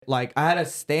like I had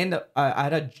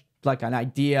a like an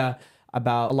idea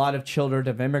about a lot of children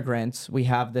of immigrants. We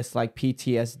have this like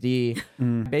PTSD.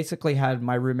 Basically had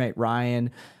my roommate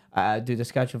Ryan do the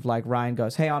sketch of like, Ryan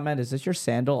goes, "Hey Ahmed, is this your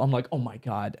sandal?" I'm like, "Oh my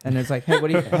God." And it's like, "Hey, what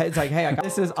do you," it's like, "Hey,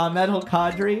 this is Ahmed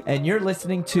Al-Kadri and you're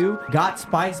listening to Got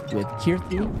Spice with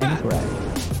Kirthi and Greg."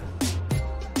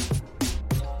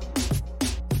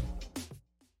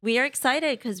 We are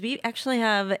excited because we actually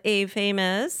have a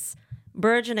famous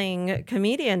burgeoning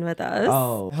comedian with us.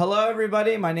 Oh, hello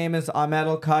everybody. My name is Ahmed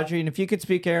Al-Kadri, and if you could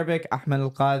speak Arabic, Ahmed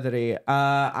Al-Kadri.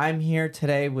 I'm here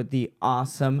today with the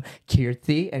awesome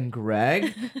Kirthi and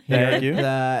Greg here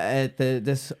at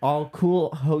this all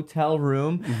cool hotel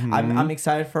room. I'm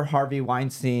excited for Harvey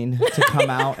Weinstein to come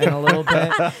out in a little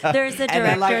bit. There's a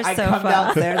director I sofa. come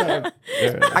downstairs.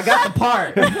 I got the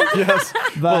part. Yes.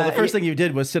 But Well, the first thing you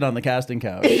did was sit on the casting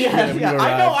couch. Yeah.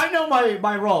 I know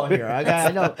my role here.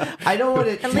 I know what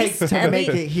it takes to make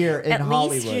it here in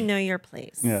Hollywood. At least you know your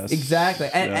place. Yes. Exactly.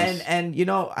 And you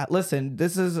know, listen,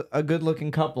 this is a good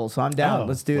looking couple, so I'm down.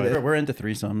 Let's do this. We're into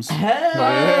threesomes.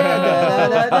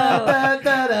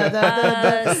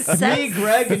 Me,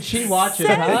 Greg, and she watches,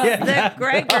 huh? The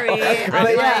Gregory.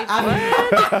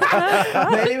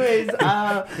 But anyways,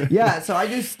 so I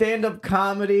do stand-up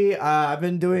comedy. I've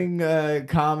been doing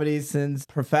comedy since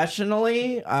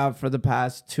professionally for the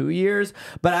past 2 years,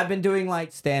 but I've been doing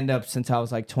like stand-up since I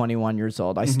was like 21 years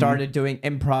old. I started doing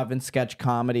improv and sketch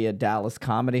comedy at Dallas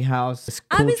Comedy House.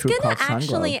 I was going to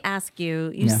actually ask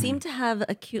you, you seem to have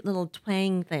a cute little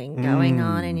twang thing going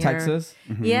on in your... Texas?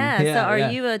 Yeah, so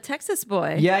are you a Texas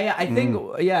boy? Yeah, I think,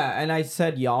 and I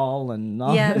said y'all and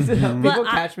all. Yeah. People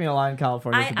catch me a lot in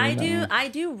California. I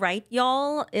do write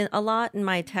y'all a lot in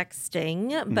my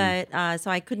texting, but so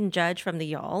I couldn't judge from the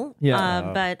y'all.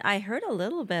 Yeah. But I heard a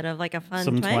little bit of like a fun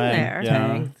Some twang twang, there.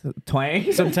 yeah.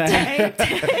 Twang? Some tang.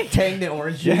 Tang the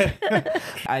orange juice.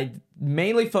 I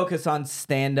mainly focus on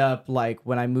stand-up like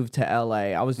when I moved to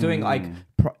LA. I was doing like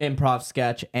improv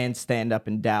sketch and stand-up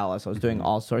in Dallas. I was doing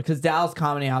all sorts because Dallas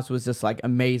Comedy House was just like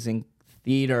amazing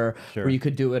theater where you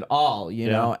could do it all, you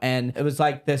know, and it was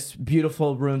like this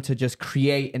beautiful room to just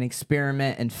create and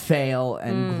experiment and fail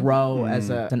and grow as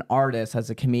an artist,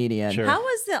 as a comedian. How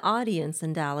was the audience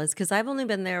in Dallas? Because I've only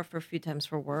been there for a few times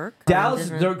for work. Dallas,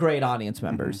 they're great audience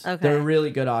members. Okay. They're really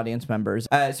good audience members,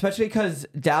 especially because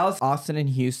Dallas, Austin, and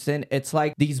Houston, it's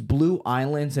like these blue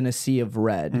islands in a sea of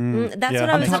red. That's what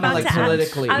I was about to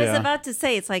ask. I was about to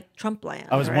say it's like Trump land.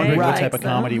 I was wondering what type of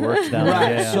comedy works down there.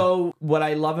 Right. So what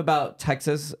I love about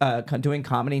Texas, doing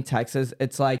comedy in Texas,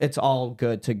 it's like it's all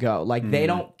good to go. Like they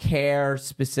don't care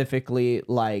specifically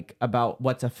like about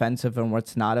what's offensive and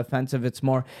what's not offensive. It's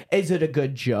more, is it a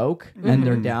good joke? And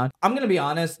they're down. I'm gonna be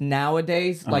honest.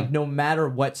 Nowadays, like no matter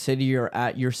what city you're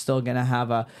at, you're still gonna have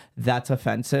a that's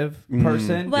offensive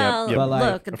person. Well, But like,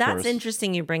 look, that's course.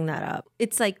 interesting you bring that up.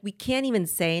 It's like we can't even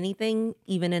say anything,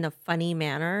 even in a funny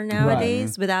manner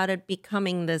nowadays, without it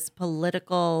becoming this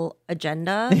political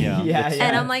agenda.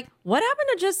 And I'm like, what happened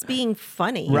to just being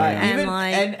funny? Right. And Even,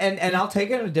 like, and I'll take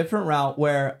it in a different route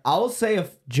where I'll say a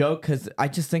joke because I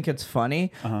just think it's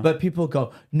funny, but people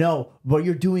go, "No, what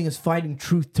you're doing is fighting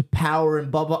truth to power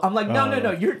and blah blah." I'm like,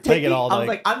 no, you're taking it all. I was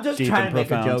like, I'm just trying to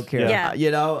make a joke here. Yeah. You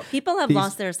know, people have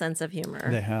lost their sense of humor.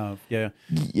 They have, yeah.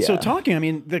 So talking, I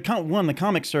mean, the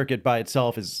comic circuit by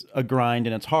itself is a grind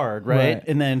and it's hard, right?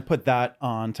 And then put that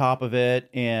on top of it,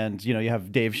 and you know, you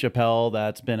have Dave Chappelle,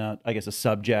 that's been I guess a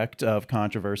subject of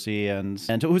controversy, and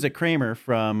who's it, Kramer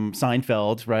from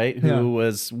Seinfeld, right? Who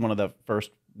was one of the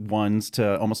first ones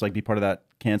to almost like be part of that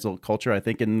cancel culture, I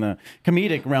think, in the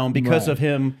comedic realm because of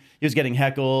him. He was getting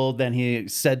heckled, then he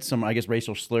said some, I guess,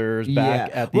 racial slurs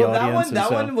back at the audience.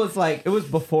 That one was like, it was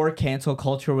before cancel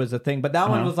culture was a thing, but that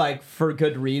one was like for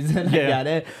good reason. I get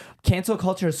it. Cancel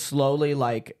culture is slowly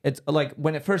like, it's like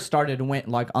when it first started, it went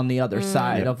like on the other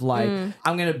side of like,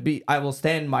 I will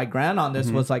stand my ground on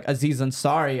this, was like Aziz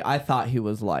Ansari. I thought he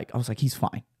was like, I was like, he's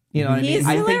fine. You know what I mean? He's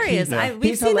hilarious.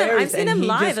 I've seen him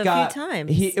live a few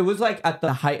times. It was like at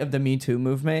the height of the Me Too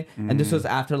movement, and this was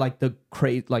after like the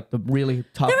really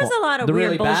tough. There was a lot of the weird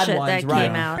really bullshit bad that ones,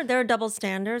 came out. There are double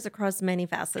standards across many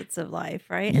facets of life,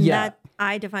 right? And that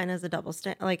I define as a double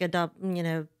two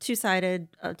sides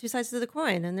to the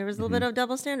coin, and there was a little bit of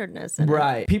double standardness.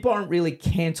 Right. People aren't really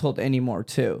canceled anymore,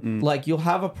 too. Like you'll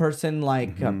have a person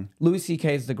like Louis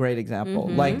C.K. is the great example.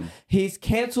 Like he's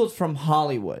canceled from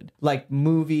Hollywood, like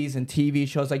movies and TV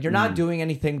shows. Like you're not doing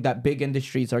anything that big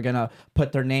industries are gonna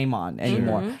put their name on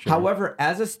anymore. However,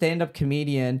 as a stand-up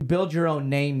comedian, build your own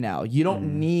name now. You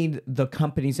don't need the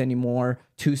companies anymore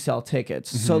to sell tickets.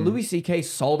 So Louis C.K.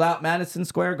 sold out Madison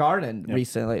Square Garden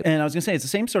recently. And I was gonna say it's the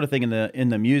same sort of thing in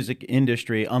the music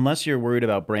industry. Unless you're worried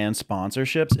about brand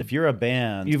sponsorships, if you're a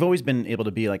band, you've always been able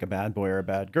to be like a bad boy or a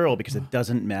bad girl because it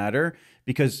doesn't matter,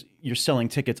 because you're selling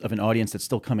tickets of an audience that's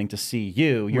still coming to see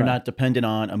you. You're not dependent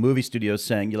on a movie studio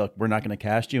saying, look, we're not going to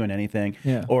cast you in anything,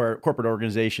 or a corporate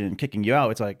organization kicking you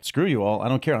out. It's like, screw you all. I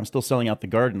don't care. I'm still selling out the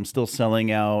Garden. I'm still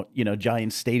selling out,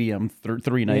 Giant Stadium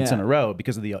 3 nights in a row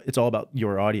because of it's all about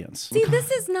your audience. See,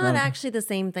 this is not actually the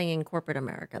same thing in corporate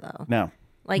America, though. No.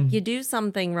 Like, you do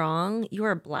something wrong, you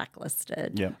are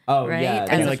blacklisted. Yeah. Oh, right? yeah.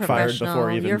 As you're a like fired professional,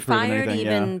 before even you're proving fired anything,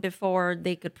 even before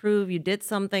they could prove you did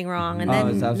something wrong, and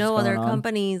then no other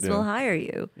companies will hire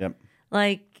you. Yep.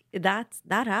 Like, that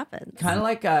happens. Kind of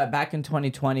like back in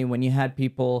 2020 when you had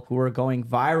people who were going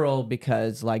viral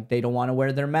because like they don't want to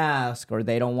wear their mask, or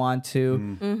they don't want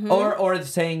to, or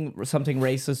saying something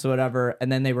racist or whatever,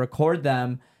 and then they record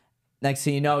them. Next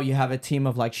thing you know, you have a team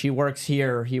of like, she works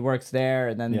here, he works there,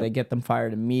 and then they get them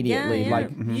fired immediately. Yeah. Like,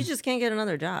 you just can't get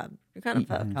another job. You're kind of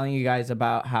fucked. telling you guys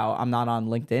about how I'm not on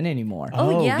LinkedIn anymore.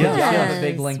 Oh, yes. You have a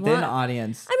big LinkedIn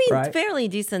audience. I mean, right? fairly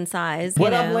decent size.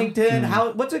 What up,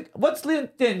 LinkedIn? What's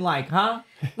LinkedIn like, huh?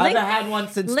 I haven't had one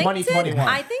since 2021.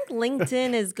 I think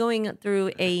LinkedIn is going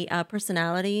through a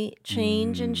personality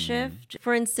change and shift.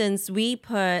 For instance, we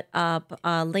put up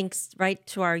links right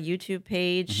to our YouTube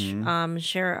page,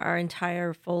 share our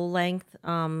entire full-length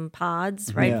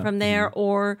pods right from there,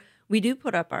 or we do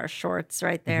put up our shorts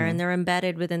right there, and they're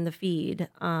embedded within the feed.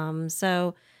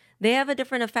 So they have a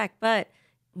different effect, but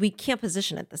we can't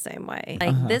position it the same way.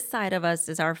 Like this side of us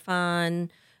is our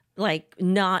fun, like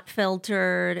not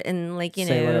filtered, and like,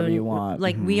 Say whatever you want.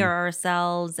 like we are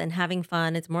ourselves and having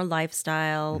fun. It's more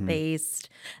lifestyle based.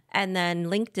 And then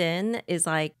LinkedIn is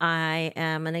like, I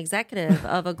am an executive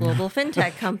of a global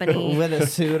fintech company. With a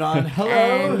suit on.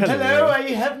 Hello, I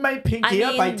have my pinky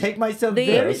up. I take myself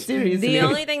very seriously. The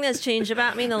only thing that's changed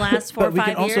about me in the last 4 or 5 years. But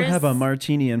we can also have a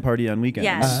martini and party on weekends.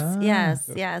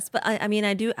 Yes. But I mean,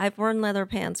 I've worn leather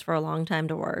pants for a long time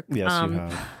to work. Yes, you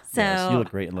have. So yes, you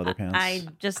look great in leather pants. I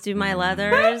just do my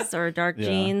leathers or dark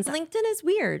jeans. LinkedIn is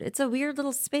weird. It's a weird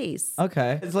little space.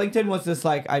 Okay. Because LinkedIn was just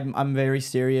like, I'm very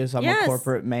serious. I'm a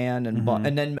corporate man.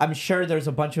 And then I'm sure there's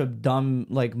a bunch of dumb,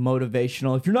 like,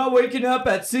 motivational, if you're not waking up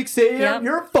at 6 a.m.,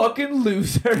 you're a fucking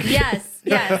loser. Yes.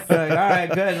 Like, all right,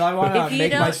 good. I want to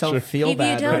make myself feel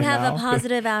bad. If you don't have now. a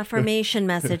positive affirmation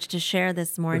message to share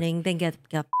this morning, then get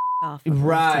off.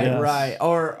 Right.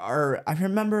 Or I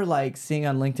remember like seeing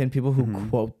on LinkedIn people who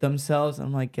quote themselves.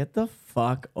 I'm like, get the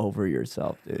fuck over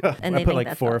yourself, dude. And I put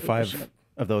like 4 or 5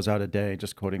 of those out a day,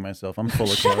 just quoting myself. I'm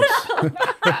full of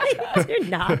quotes. You're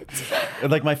not.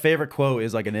 Like my favorite quote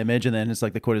is like an image, and then it's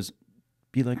like the quote is,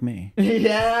 "Be like me."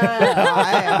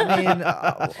 Yeah, I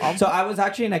mean, so I was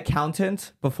actually an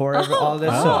accountant before all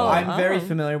this, so I'm very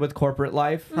familiar with corporate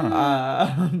life.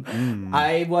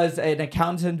 I was an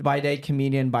accountant by day,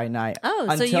 comedian by night.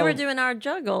 So you were doing our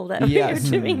juggle that we were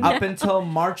doing now. Up until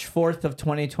March 4th of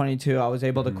 2022, I was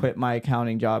able to quit my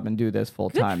accounting job and do this full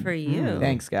time. Good for you.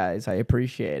 Thanks, guys. I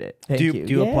appreciate it. Thank do you.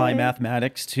 you apply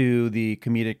mathematics to the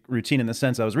comedic routine in the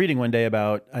sense I was reading one day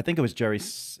about, I think it was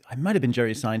I might have been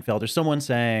Jerry Seinfeld or someone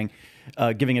saying,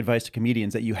 giving advice to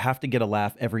comedians that you have to get a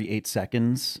laugh every 8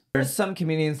 seconds. There's some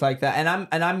comedians like that,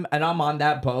 and I'm on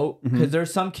that boat because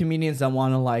there's some comedians that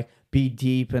want to like be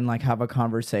deep and like have a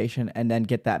conversation and then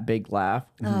get that big laugh.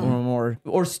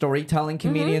 Or storytelling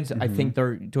comedians. I think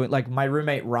they're doing, like my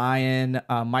roommate Ryan,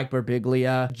 Mike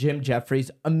Birbiglia, Jim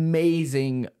Jeffries,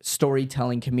 amazing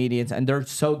storytelling comedians, and they're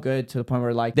so good to the point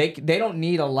where like they don't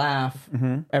need a laugh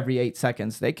every 8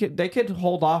 seconds. They could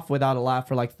hold off without a laugh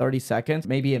for like 30 seconds,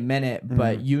 maybe a minute,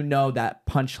 but you know that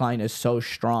punchline is so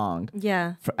strong.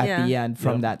 Yeah. At the end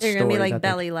from that story. You're gonna be like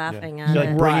belly laughing at You're it.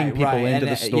 like bringing people into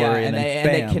the story, and then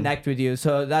they connect with you.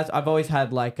 So I've always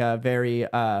had like a very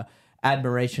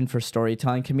admiration for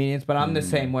storytelling comedians, but I'm the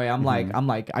same way. I'm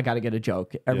like I gotta get a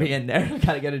joke every in there. I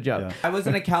gotta get a joke. I was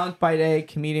an accountant by day,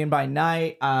 comedian by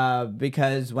night,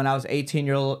 because when I was 18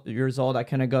 years old, I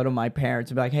couldn't go to my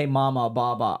parents and be like, hey mama,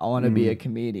 baba, I want to be a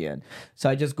comedian. So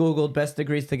I just Googled best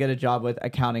degrees to get a job with.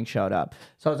 Accounting showed up.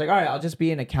 So I was like, all right, I'll just be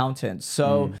an accountant.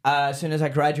 So as soon as I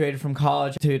graduated from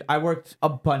college, dude, I worked a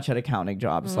bunch of accounting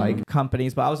jobs, like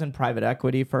companies, but I was in private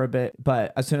equity for a bit.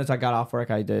 But as soon as I got off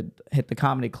work, I did hit the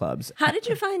comedy clubs. How did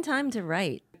you find time to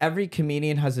write? Every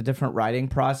comedian has a different writing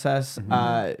process.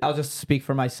 I'll just speak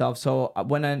for myself. So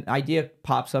when an idea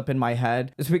pops up in my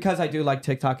head, it's because I do like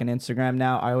TikTok and Instagram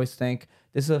now. I always think,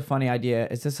 this is a funny idea.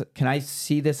 Can I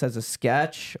see this as a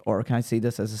sketch, or can I see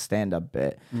this as a stand-up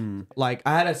bit? Like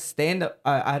I had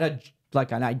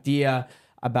an idea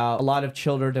about a lot of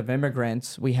children of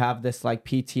immigrants. We have this like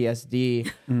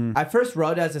PTSD. I first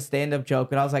wrote it as a stand-up joke,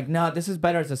 but I was like, no, this is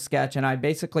better as a sketch. And I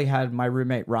basically had my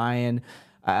roommate Ryan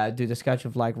do the sketch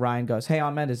of like, Ryan goes, hey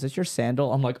Ahmed, is this your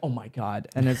sandal? I'm like, oh my God.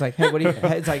 And it's like, hey, what do you,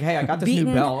 it's like, hey, I got this new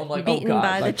bell. I'm like, oh God. Beaten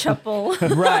by like, the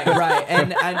chuple. right.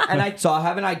 And I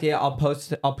have an idea. I'll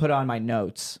put it on my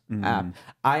notes app.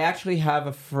 I actually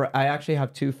have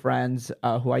two friends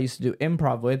who I used to do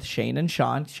improv with, Shane and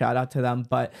Sean, shout out to them.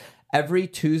 But every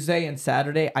Tuesday and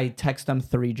Saturday, I text them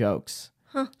 3 jokes.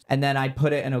 And then I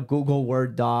put it in a Google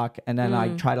Word doc, and then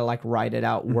I try to like write it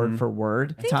out word for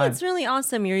word. I think it's really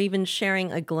awesome. You're even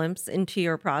sharing a glimpse into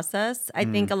your process. I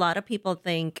think a lot of people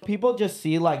just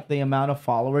see like the amount of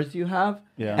followers you have,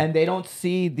 and they don't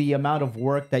see the amount of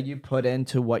work that you put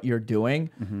into what you're doing.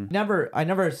 I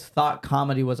never thought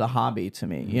comedy was a hobby to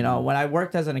me. You know, when I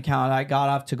worked as an accountant, I got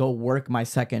off to go work my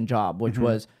second job, which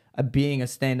was being a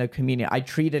stand-up comedian. I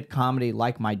treated comedy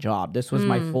like my job. This was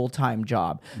my full-time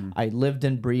job. I lived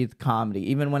and breathed comedy.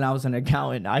 Even when I was an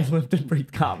accountant, I lived and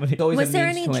breathed comedy. Was there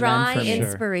any dry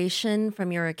inspiration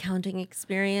from your accounting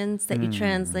experience that you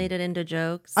translated into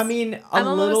jokes? I mean, I'm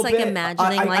almost like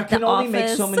imagining I can only make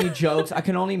so many jokes. I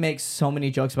can only make so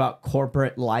many jokes about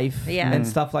corporate life and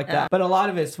stuff like that. But a lot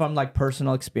of it's from like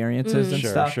personal experiences and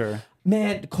stuff.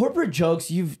 Man, corporate jokes,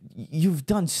 you've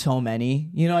done so many.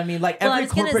 You know what I mean? Like every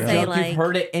corporate joke, like, you've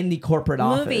heard it in the corporate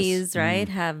office. Movies, right,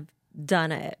 have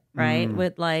done it, right?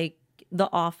 With like The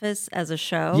Office as a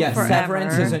show. Yeah,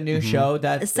 Severance is a new show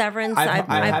that Severance.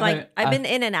 I've been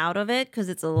in and out of it because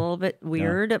it's a little bit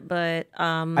weird, but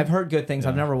I've heard good things.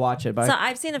 I've never watched it, but so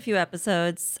I've seen a few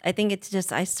episodes. I think it's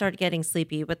just I start getting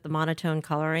sleepy with the monotone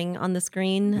coloring on the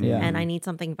screen, and I need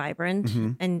something vibrant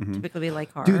and typically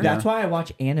like horror. Dude, that's why I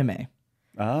watch anime.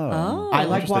 Oh, I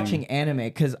like watching anime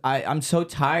because I'm so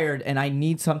tired and I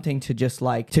need something to just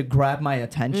like to grab my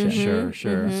attention. Sure.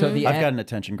 So I've got an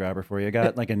attention grabber for you. I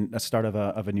got like a start of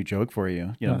a new joke for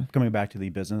you. You know, coming back to the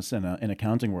business and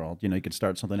accounting world. You know, you could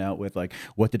start something out with like,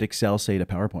 what did Excel say to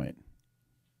PowerPoint?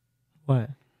 What?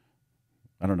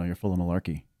 I don't know. You're full of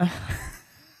malarkey.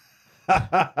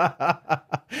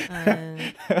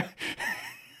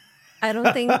 I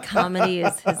don't think comedy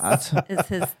is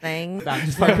his thing.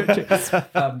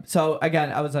 So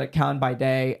again, I was an accountant by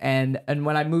day, and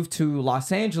when I moved to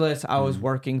Los Angeles, I was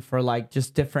working for like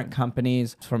just different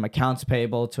companies, from accounts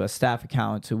payable to a staff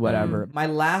accountant to whatever. My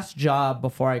last job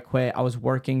before I quit, I was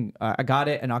working. I got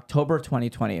it in October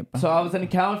 2020. So I was an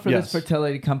accountant for this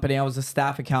fertility company. I was a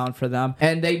staff accountant for them,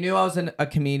 and they knew I was a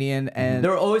comedian, and they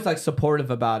were always like supportive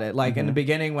about it. Like in the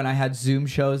beginning, when I had Zoom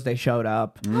shows, they showed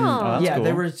up. Cool.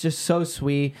 They were just so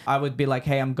sweet. I would be like,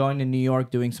 hey, I'm going to New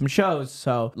York doing some shows.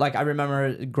 So like, I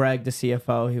remember Greg, the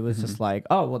CFO, he was just like,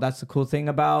 oh, well, that's the cool thing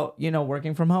about, you know,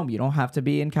 working from home. You don't have to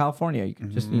be in California. You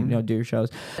can just, you know, do your shows.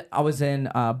 I was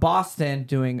in Boston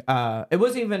doing, it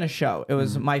wasn't even a show. It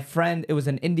was my friend, it was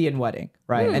an Indian wedding,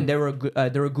 right? And there were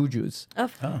Gujus.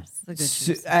 Of course. The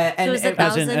Gujus.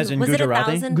 As in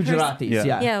Gujarati? Gujaratis,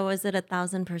 Yeah, was it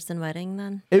 1,000-person wedding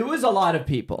then? It was a lot of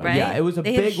people. Right? Yeah, it was a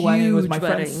big wedding. It was my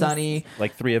friend Sunny.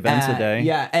 Like 3 events a day.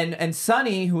 Yeah, and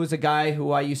Sunny, who was a guy who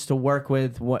I used to work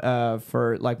with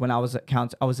for like when I was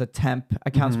accounts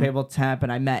payable temp,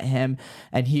 and I met him,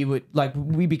 and he would like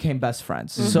we became best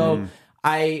friends. So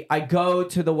I go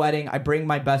to the wedding. I bring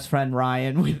my best friend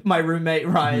Ryan with my roommate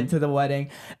Ryan to the wedding,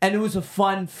 and it was a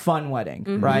fun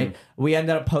wedding. Right? We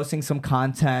ended up posting some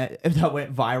content that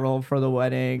went viral for the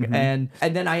wedding, and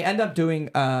then I end up doing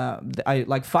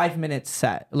like 5-minute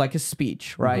set, like a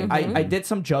speech. Right? I did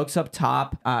some jokes up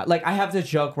top. Like I have this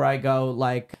joke where I go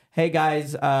like, hey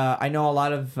guys, I know a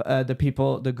lot of the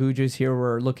people, the Gujus here,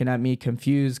 were looking at me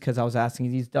confused because I was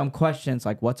asking these dumb questions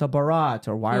like, what's a barat,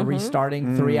 or why are we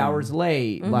starting 3 hours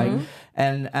late? Like,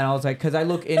 and I was like, because I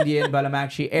look Indian, but I'm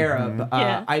actually Arab.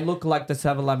 I look like the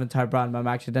 7-Eleven type brown, but I'm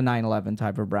actually the 9/11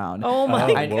 type of brown. Oh my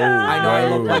God. I know I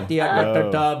look like the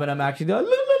dub, and I'm actually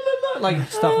the like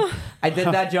stuff. I did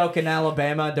that joke in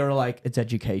Alabama. They were like, it's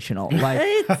educational.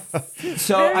 Like,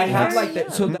 so I had like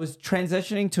that. So that was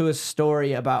transitioning to a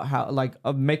story about how like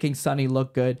of making Sunny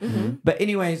look good. But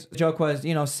anyways, the joke was,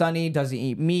 you know, Sunny doesn't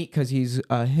eat meat because he's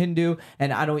a Hindu,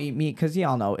 and I don't eat meat because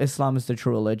y'all know Islam is the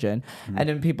true religion. And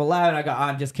then people laugh, and I go,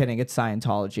 I'm just kidding. It's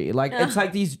Scientology. Like it's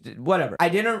like these whatever.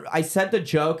 I said the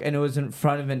joke, and it was in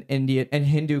front of an Indian and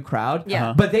Hindu crowd.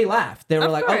 But they laughed. They were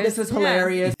like, oh, this is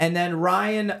hilarious. And then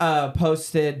Ryan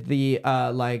posted the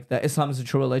like the Islam is a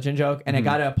true religion joke, and it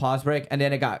got an applause break, and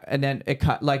then it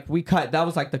cut, that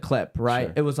was like the clip,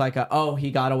 right? It was like oh, he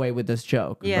got away with this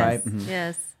joke, right?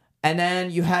 Yes. And then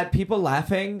you had people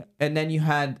laughing, and then you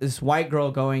had this white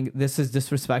girl going, "This is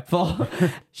disrespectful."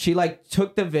 She like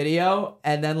took the video,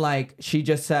 and then like she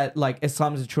just said like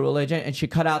Islam is a true religion, and she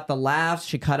cut out the laughs,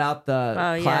 she cut out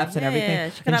the claps and everything. Yeah.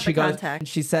 She cut out the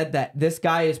context. She said that this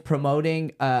guy is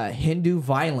promoting Hindu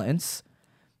violence.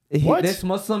 This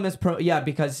Muslim is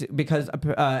because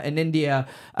in India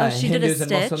Hindus and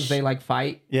Muslims, they like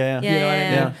fight. Yeah. You know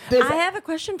what I mean? I have a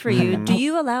question for you. Do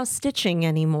you allow stitching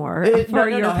anymore for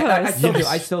your posts?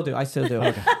 I still do.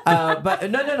 Okay.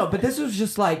 But this was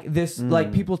just like this,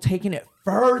 like people taking it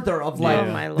further of like,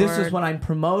 my Lord. This is what I'm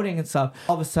promoting and stuff.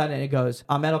 All of a sudden it goes,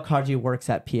 Ahmed Al-kadri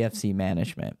works at PFC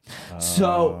management.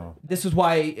 So this is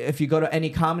why if you go to any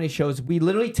comedy shows, we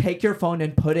literally take your phone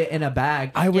and put it in a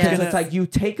bag. It's like you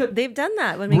take a... They've done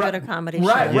that when we go to comedy shows.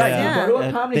 Right. You go to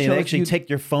a comedy show. They actually take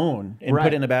your phone and put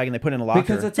it in a bag and they put it in a locker.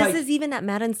 Because it's this is even at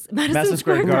Madison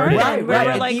Square Garden. Right.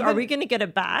 We're like, even, are we going to get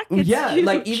it back? It's huge.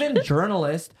 Like even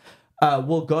journalists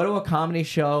will go to a comedy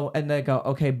show and they go,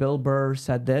 okay, Bill Burr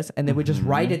said this, and they would just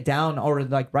write it down or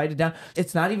like write it down.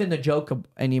 It's not even the joke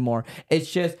anymore.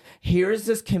 It's just, here's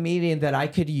this comedian that I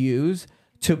could use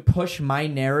to push my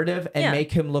narrative and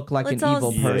make him look like an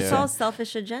evil person. It's all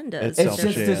selfish agendas. It's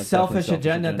just this selfish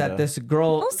agenda that this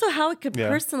girl... Also, how it could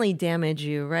personally damage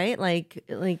you, right? Like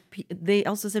they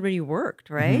also said where you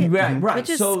worked, right? Right. Which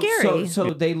is scary.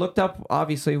 So they looked up,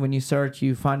 obviously, when you search,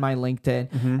 you find my LinkedIn,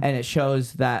 and it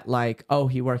shows that, like, oh,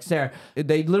 he works there.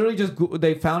 They literally just...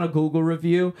 They found a Google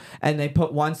review, and they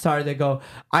put 1 star. They go,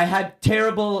 I had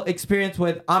terrible experience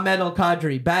with Ahmed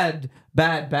Al-kadri. Bad.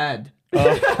 Bad.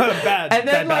 And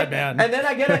then bad man. And then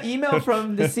I get an email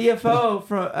from the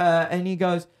CFO and he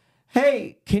goes,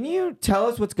 "Hey, can you tell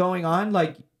us what's going on?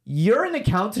 Like, you're an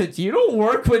accountant. You don't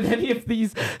work with any of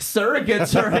these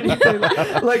surrogates or anything.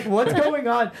 Like, what's going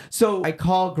on?" So I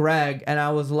call Greg and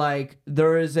I was like,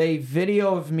 there is a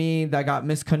video of me that got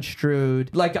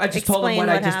misconstrued. Like, I just told him what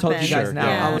I just told you guys now.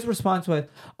 Yeah. His response was,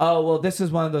 "Oh, well, this is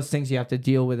one of those things you have to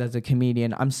deal with as a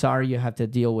comedian. I'm sorry you have to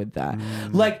deal with that."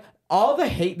 Like, all the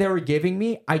hate they were giving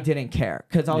me, I didn't care.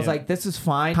 Because I was like, this is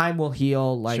fine. Time will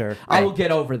heal. Like, I will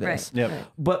get over this. Right.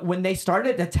 But when they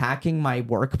started attacking my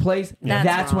workplace,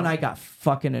 that's when I got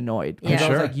fucking annoyed. Because I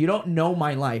was like, you don't know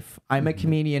my life. I'm a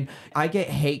comedian. I get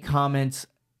hate comments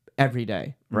every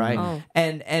day, right?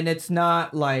 And it's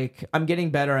not like... I'm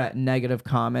getting better at negative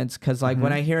comments because like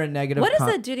when I hear a negative... What does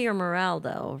that do to your morale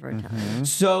though over time?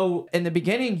 So in the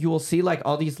beginning, you will see like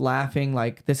all these laughing,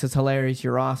 like, this is hilarious,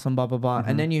 you're awesome, blah, blah, blah.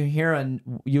 And then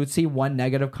you would see one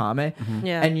negative comment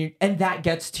and that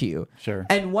gets to you. Sure.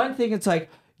 And one thing, it's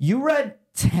like, you read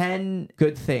 10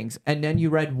 good things and then you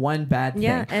read one bad thing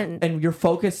and you're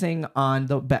focusing on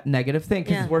the negative thing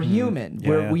because we're human.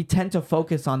 We tend to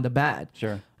focus on the bad.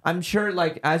 Sure. I'm sure,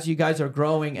 like, as you guys are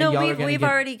growing, and y'all are going to we've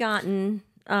already gotten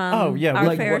our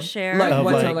like fair share. Like,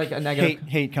 what's like like a negative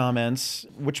hate comments?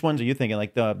 Which ones are you thinking?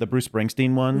 Like the Bruce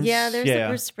Springsteen ones? Yeah, there's the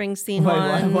Bruce Springsteen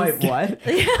ones. Wait, what?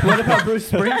 What about Bruce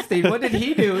Springsteen? What did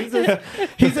he do?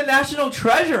 He's a national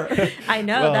treasure. I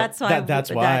know. Well, that's why.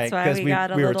 That's why. Because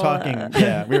we were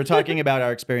talking. We were talking about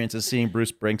our experiences seeing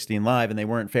Bruce Springsteen live, and they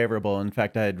weren't favorable. In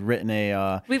fact, I had written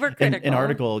we were critical. an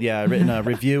article. Written a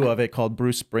review of it called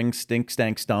 "Bruce Springsteen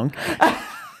Stank Stunk."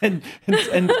 And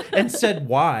said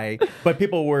why, but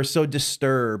people were so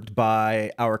disturbed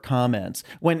by our comments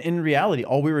when in reality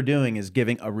all we were doing is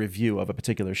giving a review of a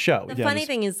particular show. The funny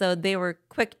thing is though, they were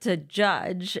quick to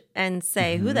judge and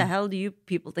say, "Who the hell do you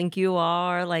people think you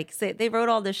are?" Like, say they wrote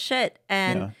all this shit,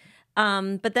 and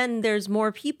but then there's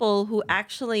more people who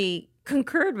actually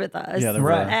concurred with us. Yeah,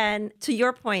 right. And to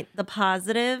your point, the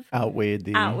positive outweighed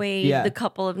the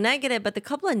couple of negative, but the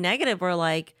couple of negative were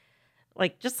like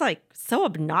just like so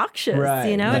obnoxious,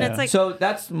 you know? And it's like, so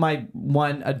that's my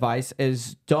one advice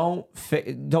is don't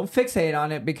fixate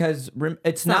on it because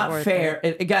it's not fair.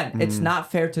 It's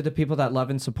not fair to the people that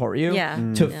love and support you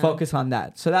to focus on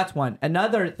that. So that's one.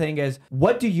 Another thing is,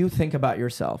 what do you think about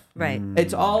yourself? Right.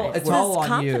 It's all on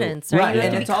confidence, you. right?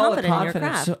 And it's all a confidence.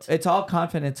 In your craft. It's all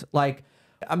confidence. Like,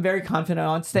 I'm very confident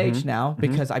on stage now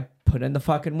because I put in the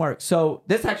fucking work. So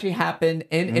this actually happened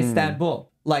in Istanbul.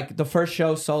 Like, the first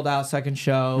show sold out, second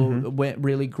show went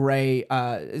really great.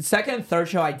 Second and third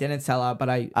show I didn't sell out, but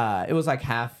it was like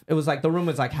half. It was like the room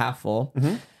was like half full.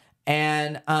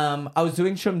 And I was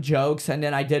doing some jokes, and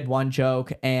then I did one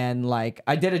joke, and like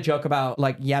I did a joke about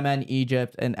like Yemen,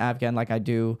 Egypt, and Afghan, like I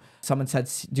do. Someone said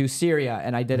do Syria,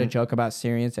 and I did a joke about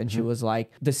Syrians, and she was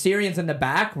like, the Syrians in the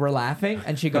back were laughing,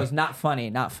 and she goes, not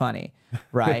funny,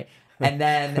 right? And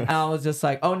then I was just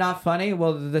like, oh, not funny?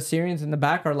 Well, the Syrians in the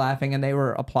back are laughing and they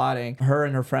were applauding. Her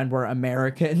and her friend were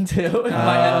American too. In my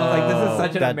head, I was like, this is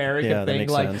such an American thing.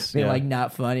 Like, being like,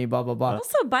 not funny, blah, blah, blah.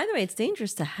 Also, by the way, it's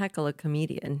dangerous to heckle a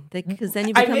comedian because then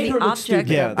you become the object.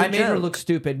 I made her look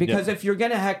stupid because if you're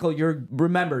going to heckle,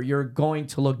 remember, you're going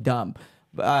to look dumb.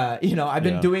 I've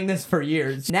been doing this for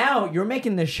years. Now you're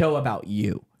making this show about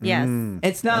you. Yes.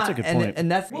 It's not. That's a good point.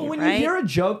 And that's when you hear a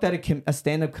joke that a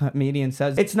stand-up comedian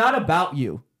says, it's not about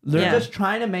you. They're just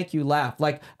trying to make you laugh.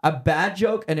 Like a bad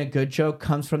joke and a good joke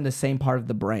comes from the same part of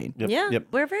the brain. Yep.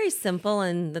 We're very simple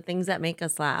in the things that make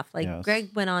us laugh. Like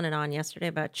Greg went on and on yesterday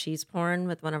about cheese porn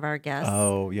with one of our guests.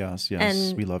 Oh, yes.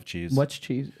 And we love cheese. What's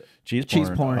cheese? Cheese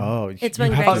porn. Oh, it's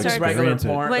when Greg starts regular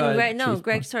porn.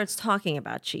 Greg starts talking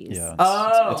about cheese. Yeah.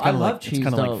 It's I love cheese. It's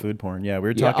kind of like food porn. Yeah, we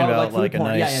were talking about like a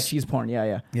porn. nice cheese porn.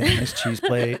 Yeah, nice cheese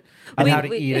plate and how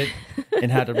to eat it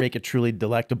and how to make it truly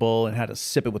delectable and how to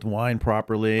sip it with wine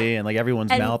properly and like everyone's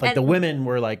mouth. Like the women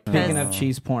were like, speaking of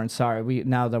cheese porn. Sorry,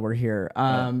 now that we're here,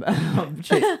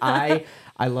 I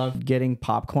love getting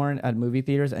popcorn at movie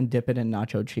theaters and dip it in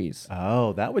nacho cheese.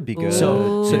 Oh, that would be good.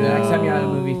 So the next time you're at a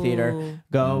movie theater,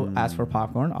 go ask for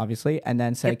popcorn, obviously, and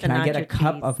then say, "Can I get a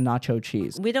cup of nacho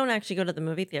cheese?" We don't actually go to the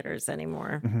movie theaters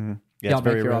anymore. Mm-hmm. Yeah, it's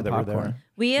very rare that we're there.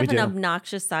 We have an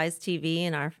obnoxious sized TV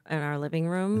in our living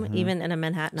room, even in a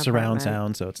Manhattan surround apartment.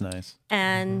 sound, so it's nice.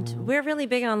 And we're really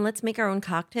big on let's make our own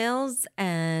cocktails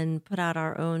and put out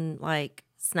our own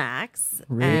snacks.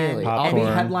 Really? I'll be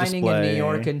headlining in New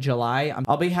York in July.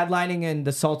 I'll be headlining in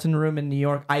the Sultan Room in New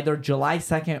York either July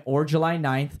 2nd or July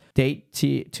 9th. Date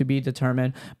to be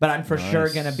determined. But I'm for sure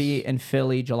going to be in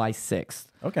Philly July 6th.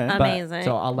 Okay. Amazing.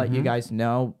 So I'll let you guys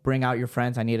know. Bring out your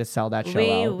friends. I need to sell that show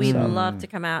out. We love to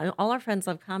come out. And all our friends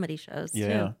love comedy shows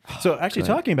too. So actually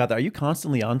talking about that, are you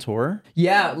constantly on tour?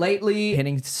 Yeah, lately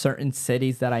hitting certain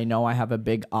cities that I know I have a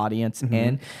big audience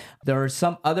in. There are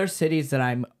some other cities that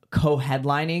I'm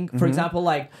co-headlining. For example,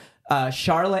 like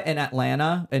Charlotte and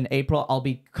Atlanta in April, I'll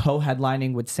be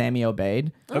co-headlining with Sammy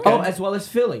Obeid. Okay. Oh, as well as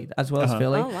Philly.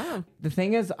 Oh, wow. The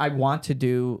thing is, I want to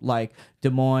do like Des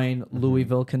Moines,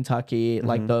 Louisville, Kentucky,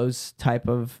 like those type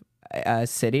of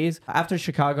cities. After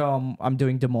Chicago, I'm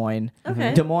doing Des Moines.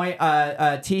 Okay. Des Moines,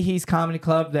 Teehee's Comedy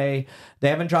Club. They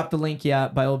haven't dropped the link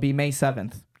yet, but it'll be May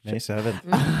 7th. May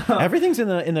 7th. Everything's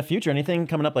in the future. Anything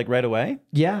coming up like right away?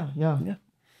 Yeah.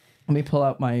 Let me pull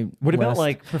out my What list. about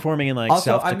like performing in like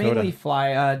also, South Dakota? I mainly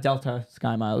fly Delta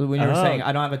Sky Mile. When you were saying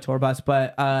I don't have a tour bus,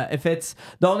 but if it's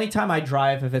the only time I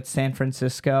drive, if it's San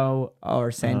Francisco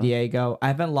or San Diego, I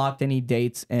haven't locked any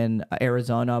dates in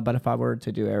Arizona. But if I were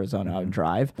to do Arizona, I would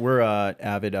drive. We're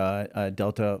avid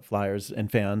Delta flyers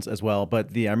and fans as well.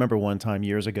 But I remember one time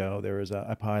years ago, there was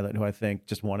a pilot who I think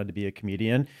just wanted to be a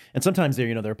comedian. And sometimes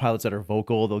there are pilots that are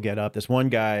vocal. They'll get up. This one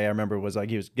guy I remember was like,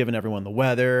 he was giving everyone the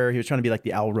weather. He was trying to be like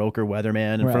the Al Roker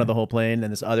weatherman in front of the whole plane.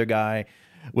 And this other guy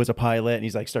was a pilot, and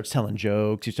he's like starts telling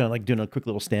jokes. He's trying like doing a quick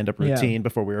little stand-up routine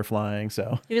before we were flying.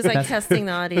 So he was like testing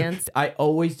the audience. I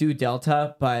always do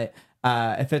Delta, but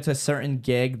if it's a certain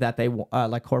gig that they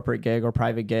like corporate gig or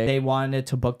private gig, they wanted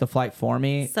to book the flight for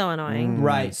me. So annoying.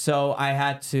 Right. So I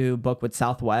had to book with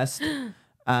Southwest.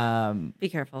 Be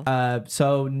careful.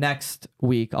 So next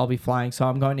week I'll be flying. So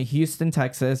I'm going to Houston,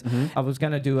 Texas. I was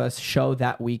gonna do a show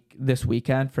this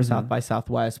weekend for South by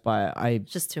Southwest, but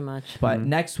just too much. But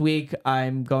next week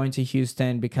I'm going to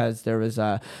Houston because there was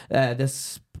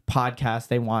this podcast.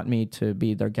 They want me to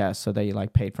be their guest, so they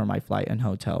like paid for my flight and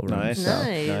hotel room. Nice. So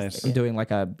Nice. I'm doing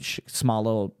like a small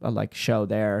little like show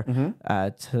there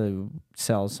to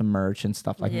sell some merch and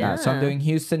stuff like that. So I'm doing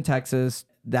Houston, Texas.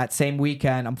 That same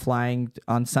weekend, I'm flying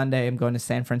on Sunday. I'm going to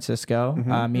San Francisco.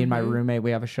 Me and my roommate, we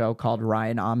have a show called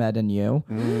Ryan, Ahmed, and You.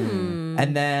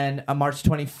 And then on March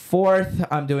 24th,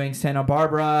 I'm doing Santa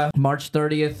Barbara. March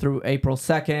 30th through April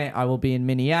 2nd, I will be in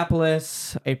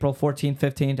Minneapolis. April 14th,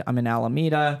 15th, I'm in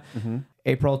Alameda.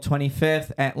 April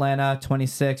 25th, Atlanta.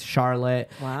 26th,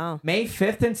 Charlotte. Wow. May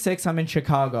 5th and 6th, I'm in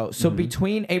Chicago. So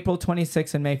between April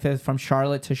 26th and May 5th, from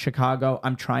Charlotte to Chicago,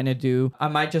 I'm trying to do, I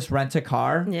might just rent a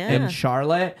car in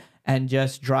Charlotte and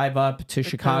just drive up to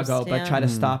Chicago, but try to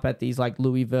stop at these like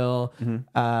Louisville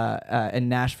and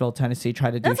Nashville, Tennessee,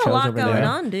 try to do shows over there. That's a lot going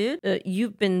on, dude.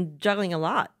 You've been juggling a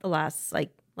lot the last,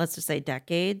 like, let's just say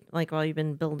decade, like while you've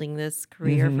been building this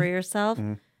career for yourself.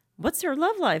 What's your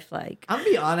love life like? I'll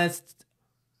be honest.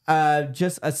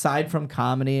 Just aside from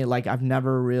comedy, like I've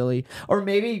never really, or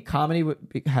maybe comedy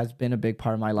has been a big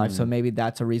part of my life, so maybe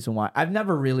that's a reason why I've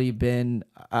never really been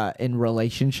in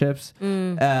relationships.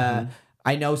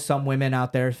 I know some women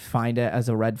out there find it as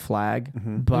a red flag,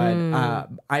 but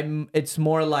it's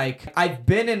more like I've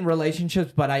been in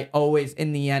relationships, but I always,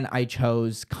 in the end, I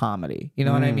chose comedy. You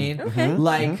know what I mean? Okay.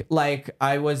 Like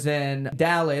I was in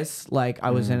Dallas, like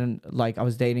I was I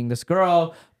was dating this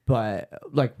girl, but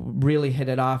like really hit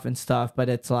it off and stuff. But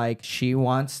it's like she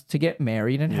wants to get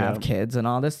married and have kids and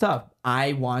all this stuff.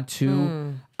 I want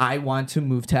to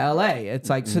move to LA. It's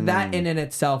like, so that in and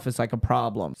itself is like a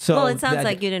problem. So well, it sounds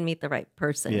like you didn't meet the right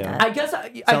person yet. I guess I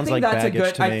think like that's a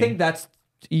good, I think that's,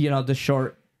 the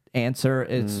short answer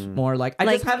is more like I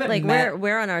just haven't met.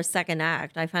 We're on our second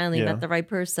act. I finally met the right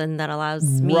person that allows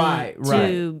me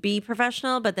to be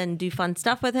professional, but then do fun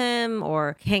stuff with him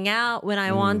or hang out when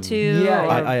I want to. Yeah,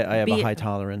 I have a high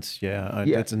tolerance.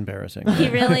 It's embarrassing. He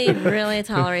really, really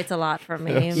tolerates a lot from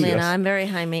me. I'm very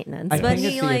high maintenance. I but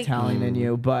think it's the Italian in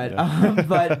you, but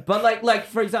but like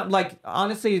for example, like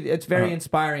honestly, it's very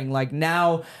inspiring. Like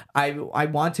now, I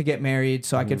want to get married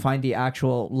so I can find the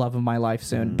actual love of my life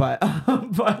soon.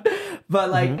 But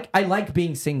like I like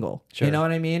being single. Sure. You know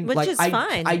what I mean? Which like, is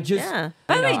fine. I just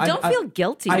By the way, don't feel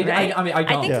guilty, right? I mean, I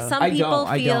don't. I think some I people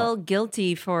don't. feel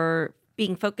guilty for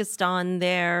being focused on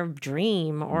their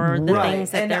dream or the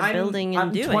things that they're building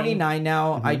and doing. I'm 29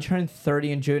 now. I turned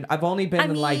 30 in June. I've only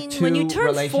been in like 2 when you turn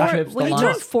relationships. when you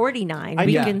turn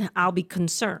 49, I'll be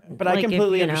concerned. But I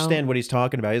completely understand what he's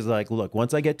talking about. He's like, look,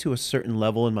 once I get to a certain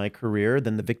level in my career,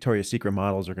 then the Victoria's Secret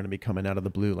models are going to be coming out of the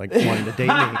blue, like wanting to date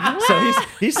me. So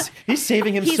he's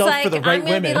saving himself for the right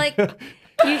women.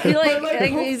 He's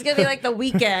gonna be like the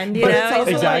Weekend, you know?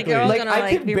 Exactly. Like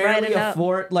I can barely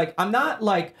afford. Like I'm not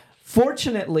like.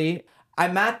 Fortunately,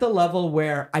 I'm at the level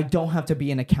where I don't have to be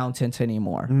an accountant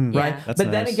anymore, right? That's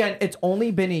but then nice. again, it's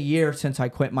only been a year since I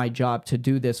quit my job to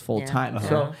do this full time.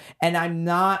 So, and I'm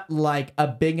not like a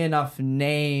big enough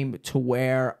name to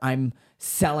where I'm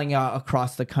selling out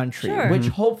across the country, which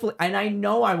hopefully, and I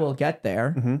know I will get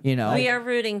there, you know. We are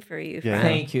rooting for you. Yeah.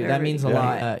 Thank you. That means a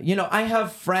lot. I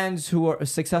have friends who are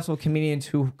successful comedians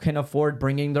who can afford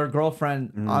bringing their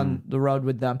girlfriend on the road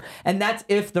with them. And that's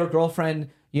if their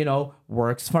girlfriend,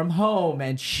 works from home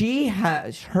and she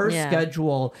has her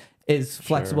schedule is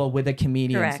flexible with a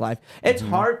comedian's life. It's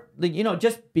hard,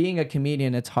 just being a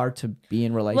comedian, it's hard to be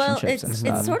in relationships and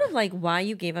stuff. It's sort of like why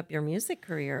you gave up your music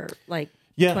career,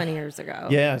 20 years ago.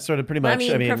 Yeah, sort of pretty much.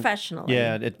 I mean, professionally.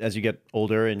 Yeah, as you get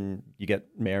older and you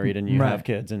get married and you have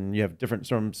kids and you have different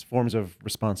forms of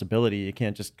responsibility, you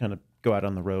can't just kind of go out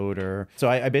on the road so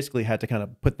I basically had to kind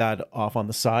of put that off on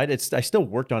the side. I still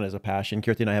worked on it as a passion.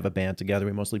 Kirti and I have a band together.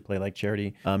 We mostly play like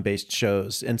charity based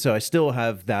shows. And so I still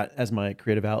have that as my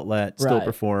creative outlet, still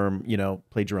perform,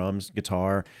 play drums,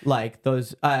 guitar. Like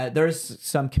those, there's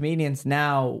some comedians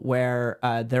now where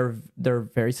they're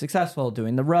very successful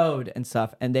doing the road and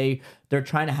stuff. And they're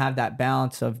trying to have that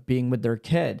balance of being with their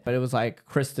kid. But it was like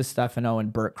Chris Stefano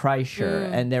and Bert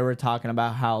Kreischer. And they were talking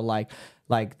about how like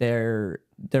they're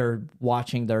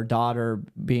watching their daughter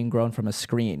being grown from a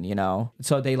screen,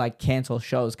 so they like cancel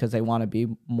shows because they want to be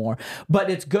more, but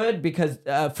it's good because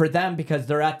for them, because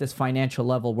they're at this financial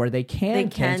level where they can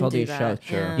cancel these shows.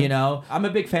 Sure. I'm a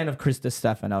big fan of Chris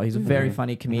Stefano. He's a very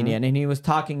funny comedian, and he was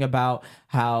talking about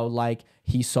how like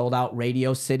he sold out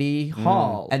Radio City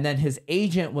Hall, and then his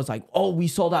agent was like, oh, we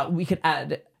sold out, we could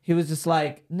add. He was just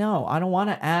like, no, I don't want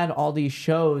to add all these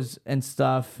shows and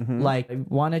stuff. Like, I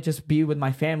want to just be with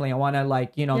my family. I want to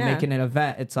make it an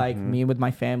event. It's like me with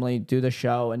my family, do the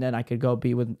show, and then I could go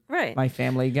be with my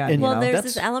family again. And, there's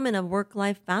this element of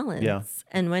work-life balance. Yeah.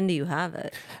 And when do you have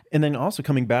it? And then also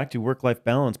coming back to work-life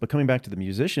balance, but coming back to the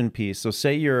musician piece. So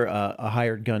say you're a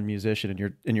hired gun musician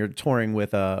and you're touring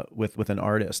with an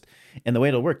artist. And the way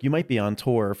it'll work, you might be on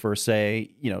tour for,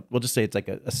 say, we'll just say it's like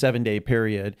a 7-day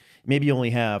period. Maybe you only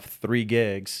have 3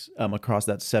 gigs across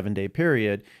that 7-day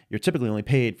period. You're typically only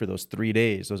paid for those 3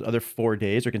 days. Those other 4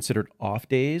 days are considered off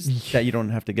days that you don't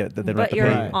have to get. That they don't have to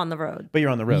pay. On the road. But you're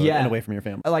on the road and away from your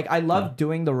family. Like I love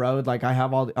doing the road. Like I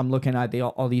have I'm looking at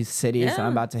all these cities that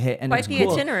I'm about to hit, and quite it's the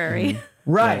cool. itinerary.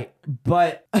 Right.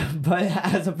 But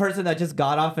as a person that just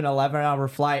got off an 11-hour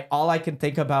flight, all I can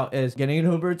think about is getting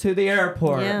an Uber to the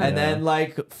airport and then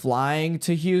like flying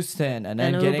to Houston and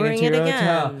then getting into your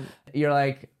hotel. You're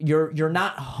like, you're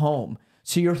not home.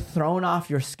 So you're thrown off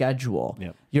your schedule.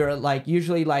 Yep. You're like,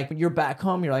 usually like when you're back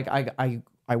home, you're like,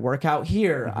 I work out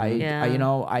here.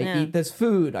 I eat this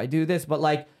food. I do this, but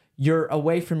like you're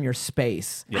away from your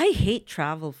space. Yep. I hate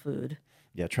travel food.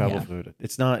 Yeah, travel food.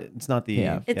 It's not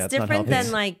the. It's different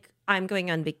than like I'm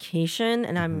going on vacation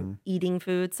and I'm eating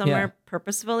food somewhere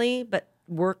purposefully, but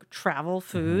work travel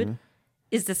food.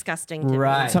 is disgusting to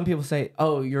Right. me. Some people say,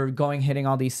 "Oh, you're hitting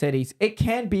all these cities." It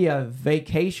can be a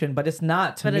vacation, but it's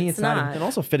not. To me, it's not. And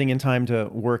also fitting in time to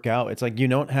work out. It's like you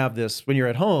don't have this when you're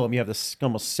at home. You have this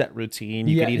almost set routine.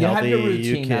 You can eat healthy. You have your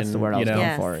routine. You can, that's the word I was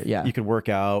going for. Yeah. You could work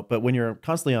out, but when you're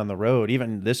constantly on the road,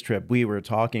 even this trip, we were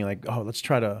talking like, "Oh, let's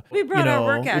try to." We brought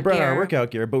our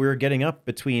workout gear, but we were getting up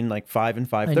between like 5 and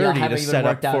 5:30 to set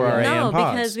up for our AM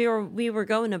pods. Because we were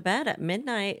going to bed at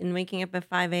midnight and waking up at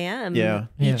 5 a.m.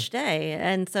 each day,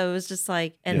 and so it was just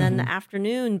like, and then the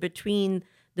afternoon between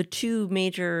the two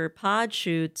major pod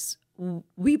shoots,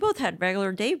 we both had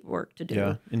regular day work to do.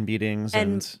 Yeah, in meetings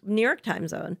and New York time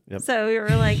zone. Yep. So we were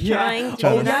like trying to.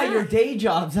 Oh yeah, your day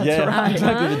jobs. That's right.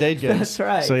 Exactly, the day jobs. That's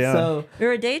right. So we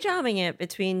were day jobbing it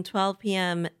between 12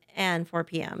 p.m. and 4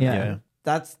 p.m. Yeah.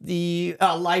 That's the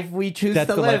life we choose to live.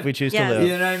 That's the life we choose to live.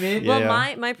 You know what I mean?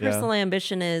 Well, my personal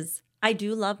ambition is I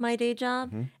do love my day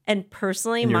job, and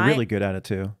personally, you're really good at it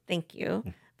too. Thank you.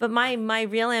 But my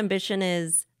real ambition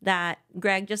is that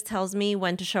Greg just tells me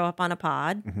when to show up on a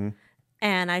pod,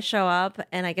 and I show up,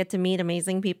 and I get to meet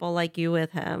amazing people like you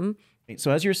with him. So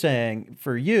as you're saying,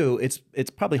 for you, it's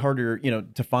probably harder,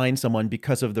 to find someone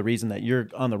because of the reason that you're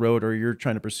on the road or you're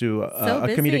trying to pursue a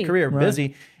comedic career,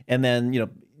 busy, and then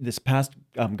this past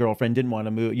girlfriend didn't want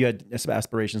to move. You had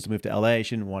aspirations to move to LA.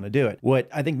 She didn't want to do it. What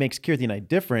I think makes Kirti and I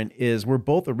different is we're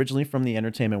both originally from the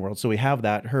entertainment world. So we have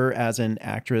that, her as an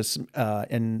actress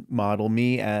and model,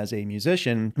 me as a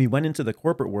musician. We went into the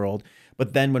corporate world,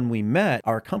 but then when we met,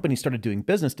 our company started doing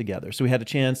business together. So we had a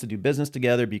chance to do business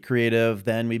together, be creative.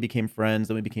 Then we became friends.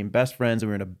 Then we became best friends. And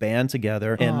we were in a band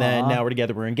together. And then now we're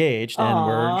together. We're engaged, and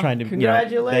we're trying to.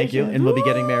 Congratulations! Thank you. And we'll be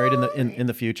getting married in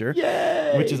the future,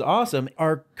 Yay! Which is awesome.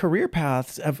 Our career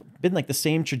paths have been like the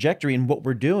same trajectory, and what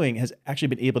we're doing has actually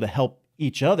been able to help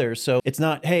each other. So it's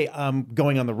not, hey, I'm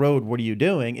going on the road, what are you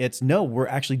doing? It's no, we're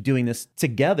actually doing this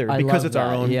together because it's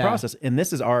our own process. And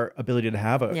this is our ability to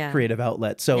have a creative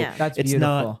outlet. So it's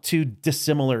not two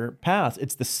dissimilar paths.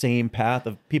 It's the same path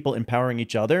of people empowering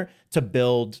each other to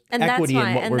build equity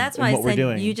in what we're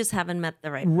doing. You just haven't met the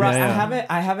right person.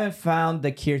 I haven't found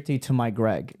the Kirti to my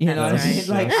Greg. You know what I mean?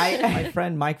 Like my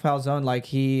friend Mike Falzone, like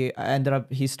he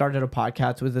started a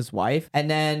podcast with his wife,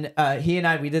 and then he and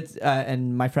I, we did,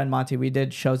 and my friend Monty, we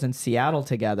did shows in Seattle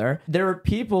together. There were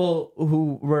people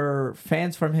who were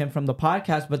fans from him from the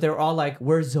podcast, but they were all like,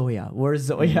 "Where's Zoya? Where's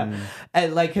Zoya?"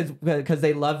 And like because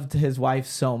they loved his wife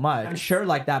so much. I'm sure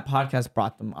like that podcast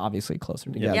brought them obviously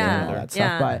closer together and all that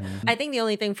stuff. But I think the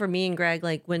only thing for me and Greg,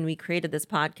 like when we created this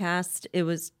podcast, it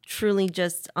was truly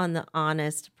just on the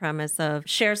honest premise of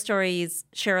share stories,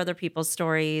 share other people's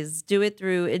stories, do it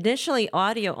through initially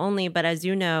audio only, but as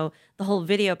you know, the whole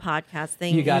video podcast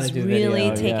thing is really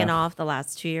taken off the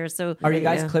last 2 years. So are you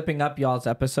guys clipping up y'all's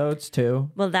episodes too?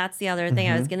 Well, that's the other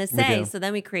thing I was going to say. So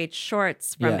then we create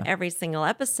shorts from every single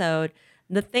episode.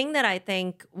 The thing that I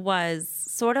think was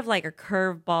sort of like a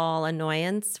curveball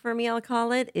annoyance for me, I'll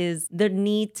call it, is the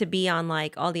need to be on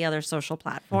like all the other social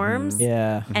platforms.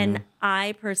 And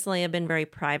I personally have been very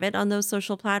private on those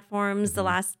social platforms the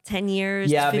last 10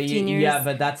 years, 15 years. Yeah,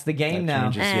 but that's the game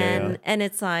now. And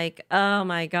it's like, oh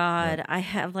my God, I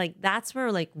have like, that's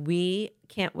where like we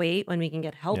can't wait when we can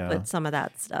get help with some of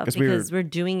that stuff because we're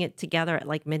doing it together at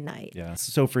like midnight. Yeah.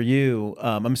 So for you,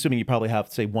 I'm assuming you probably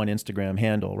have, say, one Instagram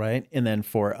handle, right? And then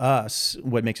for us,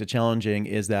 what makes it challenging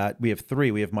is that we have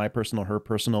three. We have my personal, her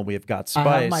personal. We have Got Spice.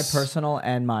 I have my personal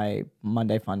and my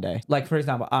Monday Fun Day. Like for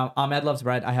example, Ahmed loves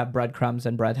bread. I have breadcrumbs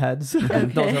and breadheads.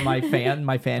 And those are my fan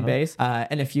base.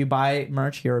 And if you buy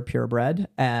merch, you're a purebred.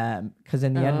 Because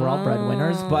in the end, we're all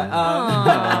breadwinners. But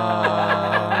that's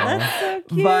so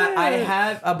cute. But I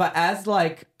have, but as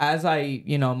I,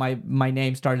 my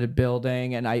name started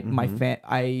building and my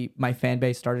fan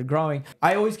base started growing,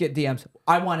 I always get DMs.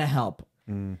 I want to help.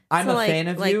 I'm a fan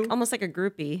of you. Almost like a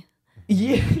groupie.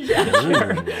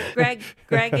 Sure. Greg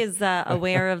is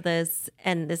aware of this,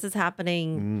 and this is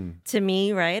happening to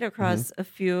me, right, across a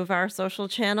few of our social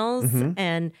channels.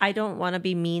 And I don't want to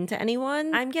be mean to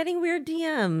anyone. I'm getting weird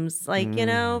DMs, like,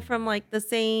 from like the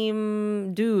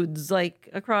same dudes, like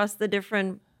across the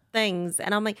different things.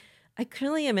 And I'm like, I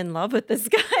clearly am in love with this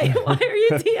guy. Why are you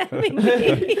DMing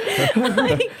me?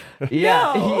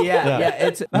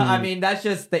 It's I mean, that's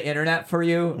just the internet for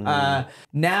you.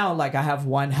 Now, like I have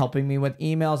one helping me with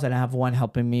emails and I have one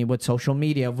helping me with social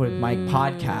media with my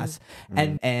podcast.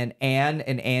 And Anne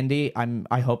and Andy,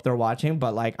 I hope they're watching,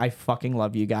 but like I fucking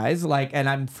love you guys. Like, and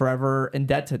I'm forever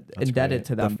indebted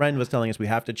to them. A friend was telling us we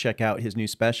have to check out his new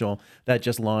special that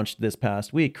just launched this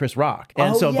past week, Chris Rock.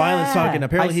 And Violence Talking,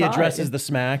 apparently he addresses the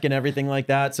smack and everything. everything like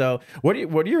that. So what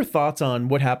are your thoughts on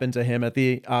what happened to him at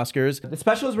the Oscars? The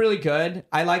special is really good.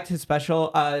 I liked his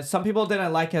special. Some people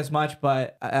didn't like as much,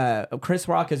 but Chris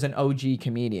Rock is an OG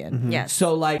comedian. Yes.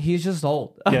 So like he's just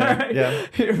old. Yeah.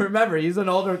 Remember, he's an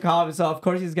older comic, so of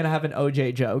course he's gonna have an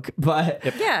OJ joke. But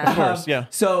Yeah. Of course, yeah.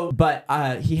 So, but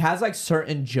he has like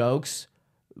certain jokes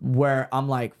where I'm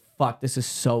like, fuck, this is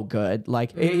so good.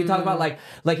 Like he talks about like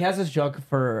he has this joke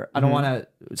for, I don't want to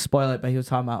spoil it, but he was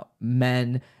talking about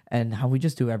men and how we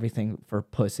just do everything for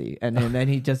pussy. And then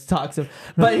he just talks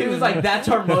but he was like, that's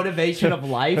our motivation of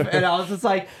life. And I was just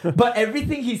like, but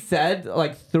everything he said,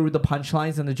 like through the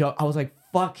punchlines and the joke, I was like,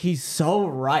 fuck, he's so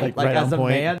right. Like right as on a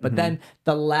point. man. But then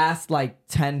the last like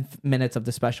 10 minutes of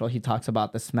the special, he talks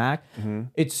about the smack.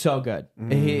 It's so good.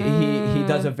 He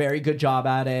does a very good job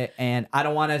at it. And I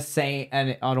don't want to say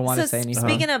anything.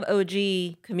 Speaking of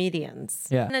OG comedians,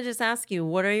 Yeah. I'm gonna just ask you,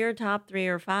 what are your top 3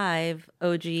 or 5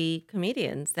 OG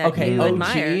comedians that you OG.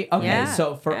 admire? Okay, Yeah.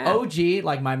 so for OG,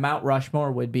 like my Mount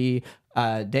Rushmore would be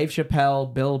Dave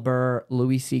Chappelle, Bill Burr,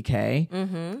 Louis C.K.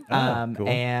 Cool.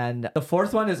 And the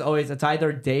fourth one is always, it's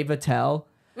either Dave Attell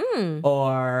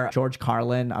or George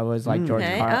Carlin. I was like George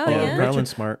Okay. Carlin. Oh, yeah. Carlin's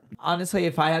smart. Honestly,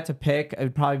 if I had to pick, it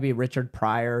would probably be Richard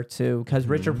Pryor too, because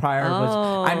Richard Pryor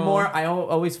I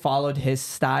always followed his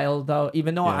style though,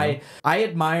 even though I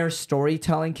admire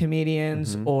storytelling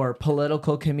comedians or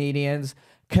political comedians,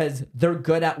 because they're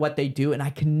good at what they do, and I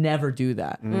can never do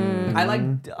that. I like,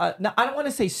 I don't want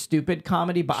to say stupid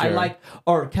comedy, but I like,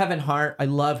 or Kevin Hart. I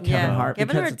love Kevin Hart.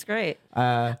 Kevin because, Hart's great.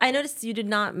 I noticed you did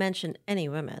not mention any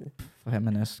women.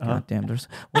 Feminists, goddamn,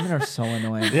 women are so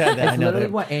annoying. Yeah, it's I know literally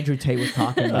that. what Andrew Tate was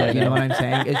talking about. You know what I'm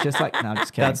saying? It's just like, no, I'm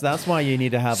just kidding. That's why you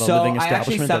need to have a So living I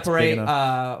actually establishment that's big separate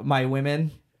enough. my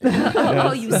women.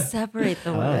 Oh, you separate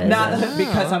the women. Not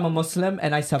because I'm a Muslim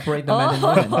and I separate the men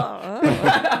and women.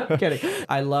 I'm kidding.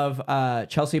 I love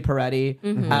Chelsea Peretti.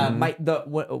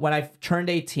 When I turned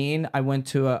 18, I went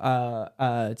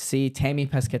to see Tammy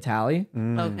Pescatali.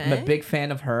 Okay. I'm a big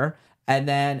fan of her. And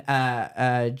then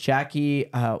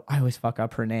Jackie, I always fuck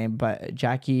up her name, but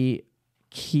Jackie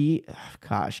Quiche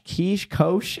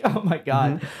Kosh. Oh my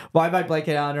god, why am I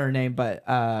blanking out on her name? But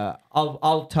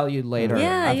I'll tell you later.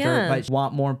 But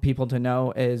want more people to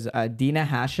know is Dina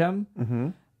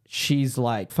Hashem. She's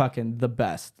like fucking the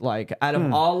best. Like out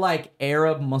of all like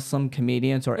Arab Muslim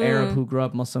comedians or Arab who grew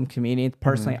up Muslim comedians,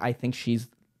 personally, I think she's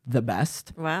the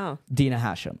best. Wow. Dina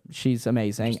Hashem, she's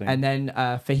amazing. And then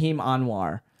Fahim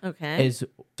Anwar. Okay.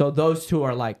 So those two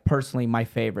are like personally my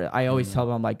favorite. I always tell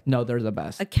them like, no, they're the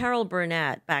best. A Carol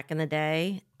Burnett back in the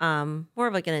day, more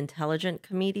of like an intelligent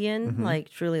comedian, like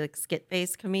truly like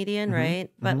skit-based comedian, right?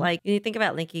 But like you think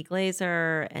about Linky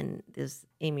Glazer and this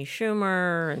Amy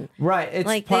Schumer and right, it's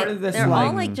like part of this. They're like,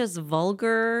 all like just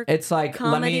vulgar. It's like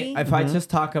comedy. if I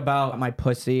just talk about my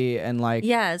pussy and like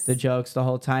the jokes the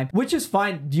whole time, which is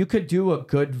fine. You could do a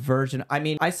good version. I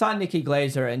mean, I saw Nikki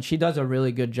Glazer and she does a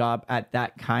really good job at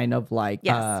that kind of like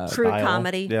true style.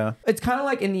 comedy. Yeah. It's kind of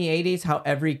like in the 80s how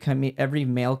every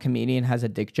male comedian has a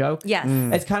dick joke. Yes.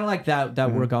 It's kind of like that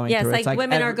we're going through. Yes, It's like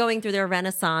women are going through their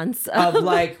renaissance of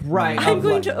like I'm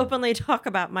going to openly talk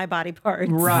about my body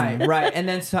parts. Right.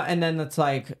 And then it's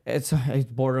like it's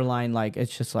borderline like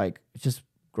it's just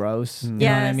gross. You know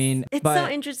what I mean? It's so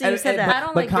interesting you said that. I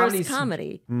don't like gross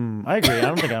comedy. I agree. I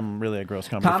don't think I'm really a gross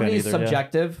comedy fan Comedy is either.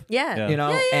 subjective. Yeah. You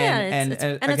know? And it's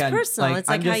again, personal. It's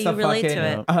like how you relate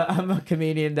to it. I'm a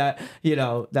comedian that,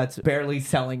 that's barely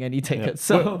selling any tickets.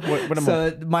 So,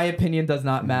 so my opinion does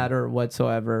not matter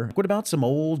whatsoever. What about some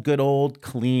good old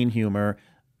clean humor?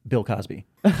 Bill Cosby.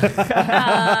 He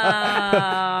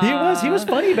was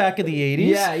funny back in the 80s.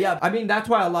 Yeah. I mean, that's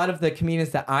why a lot of the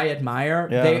comedians that I admire,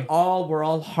 they were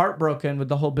all heartbroken with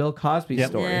the whole Bill Cosby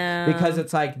story. Yeah. Because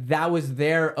it's like that was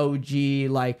their OG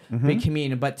like big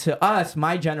comedian. But to us,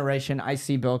 my generation, I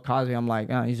see Bill Cosby, I'm like,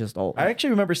 oh, he's just old. I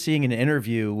actually remember seeing an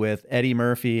interview with Eddie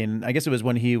Murphy, and I guess it was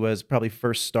when he was probably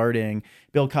first starting.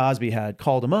 Bill Cosby had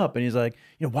called him up, and he's like,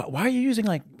 why are you using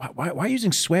why are you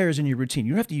using swears in your routine?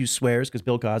 You don't have to use swears because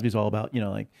Bill Cosby's all about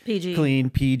like PG. Clean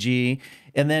PG.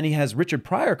 And then he has Richard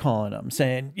Pryor calling him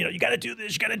saying, you got to do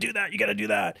this, you got to do that, you got to do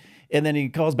that. And then he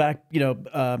calls back,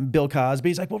 Bill Cosby.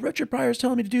 He's like, well, Richard Pryor's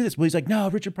telling me to do this. Well, he's like, no,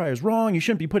 Richard Pryor's wrong. You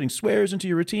shouldn't be putting swears into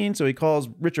your routine. So he calls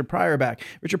Richard Pryor back.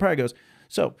 Richard Pryor goes,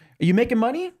 so are you making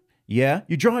money? Yeah.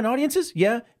 You drawing audiences?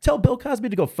 Yeah. Tell Bill Cosby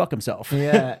to go fuck himself.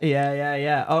 Yeah.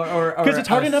 Or because it's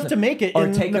hard enough to make it or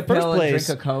in take the a first pill place. and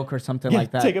drink a Coke or something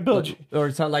like that. Take a pill.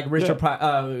 Or something like Richard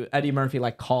Eddie Murphy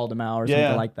like called him out or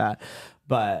something like that.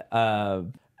 But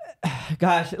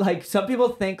gosh, like some people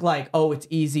think like, oh, it's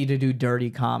easy to do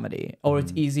dirty comedy or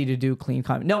it's easy to do clean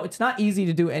comedy. No, it's not easy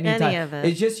to do any of it.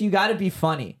 It's just you got to be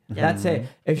funny. That's it.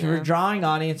 If you're drawing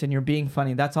audience and you're being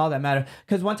funny, that's all that matters.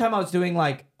 Because one time I was doing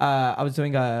like, we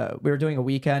were doing a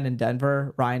weekend in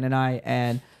Denver, Ryan and I,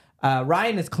 and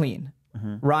Ryan is clean.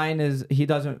 Ryan he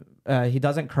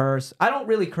doesn't curse. I don't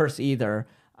really curse either.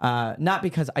 Not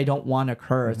because I don't want to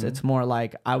curse. It's more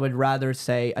like I would rather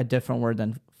say a different word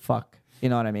than fuck. You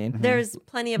know what I mean? There's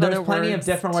plenty of other words. There's plenty of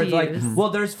different words. Like,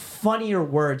 well, there's funnier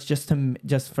words just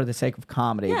for the sake of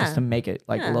comedy, just to make it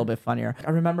like a little bit funnier. I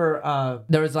remember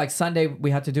there was like Sunday we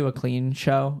had to do a clean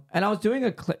show, and I was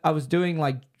doing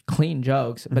like clean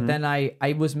jokes, but then I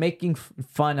was making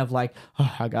fun of like,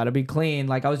 oh, I gotta be clean.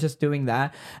 Like I was just doing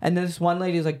that. And then this one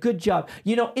lady was like, good job.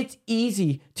 You know, it's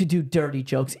easy to do dirty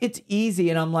jokes. It's easy.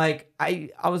 And I'm like, I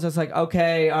was just like,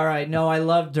 okay, all right. No, I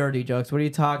love dirty jokes. What are you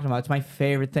talking about? It's my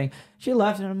favorite thing. She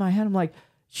left it in my head. I'm like,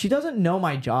 she doesn't know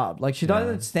my job. Like she doesn't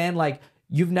understand, like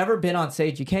you've never been on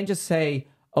stage. You can't just say,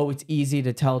 oh, it's easy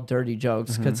to tell dirty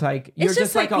jokes because like you're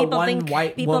just like a white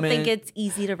woman. People think it's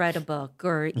easy to write a book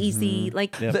or easy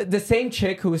like the same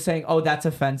chick who was saying, oh, that's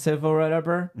offensive or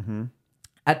whatever.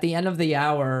 At the end of the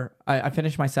hour, I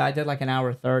finished my set. I did like an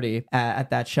hour 30 at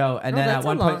that show, and then at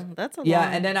one point,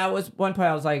 and then one point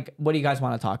I was like, "What do you guys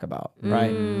want to talk about?"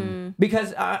 Right?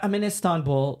 Because I'm in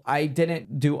Istanbul. I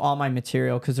didn't do all my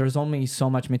material because there's only so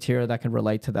much material that could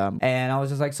relate to them, and I was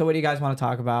just like, "So what do you guys want to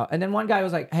talk about?" And then one guy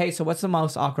was like, "Hey, so what's the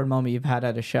most awkward moment you've had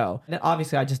at a show?" And then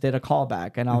obviously, I just did a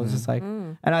callback, and I was just like,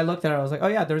 and I looked at her. I was like, "Oh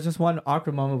yeah, there was just one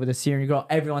awkward moment with a Syrian girl."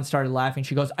 Everyone started laughing.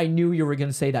 She goes, "I knew you were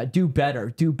gonna say that. Do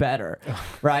better.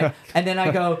 Right? And then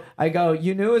I go,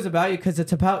 you knew it was about you because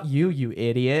it's about you, you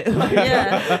idiot.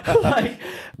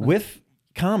 With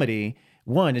comedy,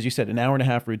 one, as you said, an hour and a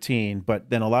half routine, but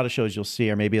then a lot of shows you'll see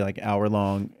are maybe like hour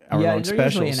long specials.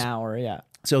 Usually an hour, yeah.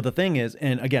 So the thing is,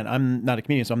 and again, I'm not a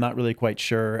comedian, so I'm not really quite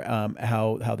sure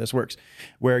how this works.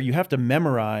 Where you have to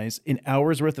memorize an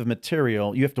hour's worth of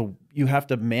material, you have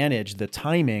to manage the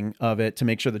timing of it to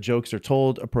make sure the jokes are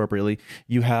told appropriately.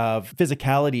 You have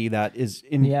physicality that is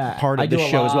in part of the show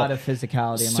as well. I do a lot of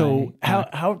physicality. So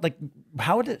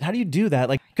how do you do that?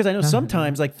 Like, because I know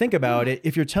sometimes, like, think about it.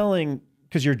 If you're telling,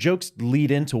 because your jokes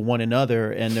lead into one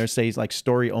another, and they're say like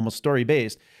almost story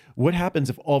based. What happens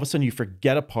if all of a sudden you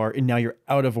forget a part and now you're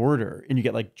out of order and you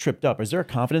get like tripped up? Is there a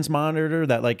confidence monitor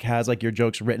that like has like your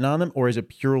jokes written on them, or is it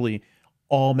purely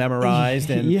all memorized?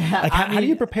 And like, how do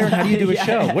you prepare and how do you do a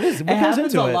show? What goes into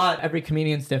it? A lot. Every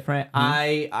comedian's different.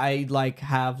 I like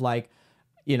have like,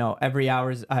 you know, every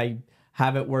hour's I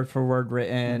have it word for word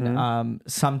written.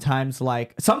 Sometimes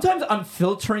I'm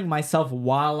filtering myself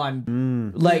while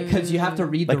I'm like, because you have to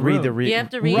read the room. You have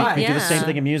to read. Right. You do the same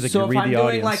thing in music. So you read the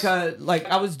audience. Like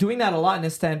I was doing that a lot in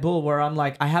Istanbul, where I'm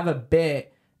like, I have a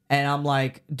bit and I'm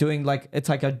like doing like, it's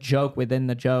like a joke within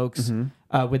the jokes,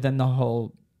 within the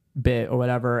whole bit or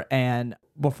whatever. And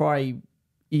before I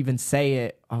even say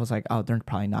it, I was like, oh, they're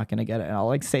probably not gonna get it, and I'll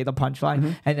like say the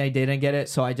punchline, and they didn't get it,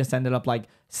 so I just ended up like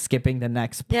skipping the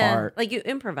next part. Like you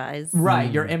improvise,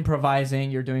 right? You're improvising,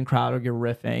 you're doing crowd, or you're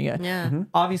riffing.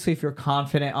 Obviously, if you're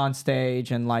confident on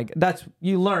stage, and like that's,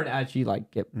 you learn as you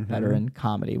like get better in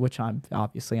comedy, which I'm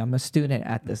a student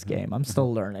at this game. I'm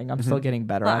still learning. I'm still getting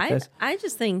better at this. I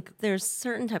just think there's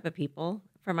certain type of people,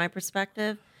 from my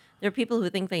perspective. There are people who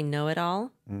think they know it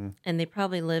all, and they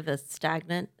probably live a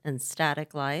stagnant and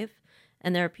static life.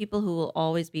 And there are people who will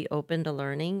always be open to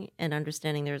learning and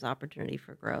understanding there's opportunity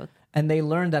for growth. And they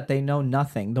learn that they know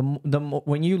nothing.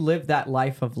 When you live that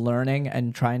life of learning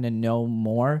and trying to know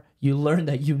more, you learn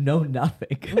that you know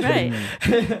nothing. Right.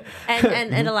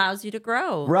 and it allows you to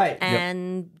grow. Right.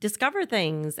 And discover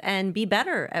things and be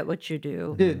better at what you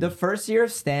do. Dude, the first year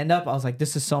of stand-up, I was like,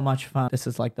 this is so much fun. This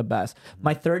is like the best.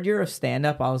 My third year of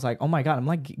stand-up, I was like, oh my God, I'm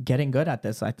like getting good at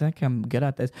this. I think I'm good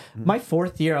at this. My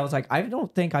fourth year, I was like, I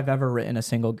don't think I've ever written a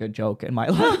single good joke in my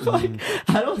life. Like,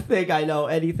 I don't think I know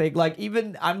anything. Like,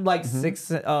 even I'm like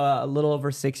a little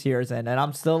over 6 years in, and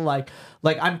I'm still like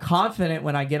I'm confident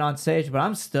when I get on stage, but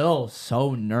I'm still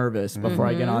so nervous before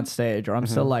I get on stage, or I'm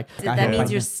still like, that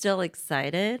means you're still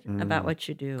excited about what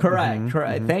you do. Correct.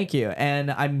 Thank you.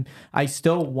 And I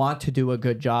still want to do a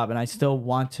good job, and I still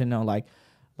want to know like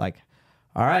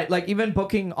all right, like even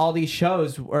booking all these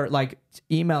shows, or like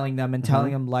emailing them and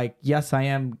telling them like, yes, I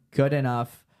am good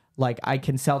enough, like I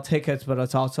can sell tickets, but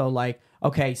it's also like,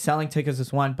 okay, selling tickets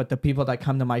is one, but the people that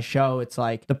come to my show, it's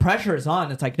like the pressure is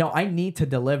on. It's like, no, I need to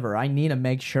deliver. I need to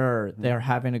make sure they're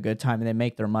having a good time and they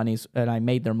make their money's, and I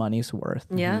made their money's worth.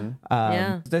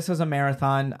 This is a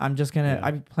marathon. I'm just gonna.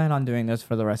 I plan on doing this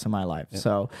for the rest of my life.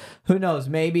 So who knows?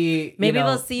 Maybe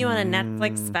we'll see you on a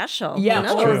Netflix special.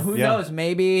 Yeah, or who knows?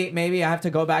 Maybe I have to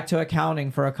go back to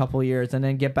accounting for a couple years and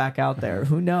then get back out there.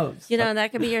 Who knows?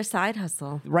 That could be your side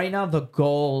hustle. Right now, the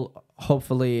goal,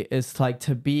 hopefully, is like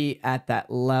to be at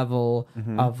that level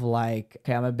of like,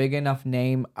 okay, I'm a big enough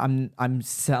name. I'm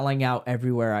selling out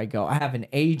everywhere I go. I have an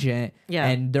agent,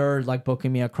 and they're like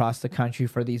booking me across the country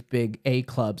for these big A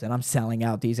clubs, and I'm selling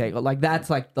out these A. Like that's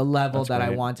like the level that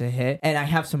I want to hit. And I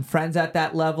have some friends at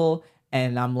that level.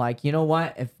 And I'm like, you know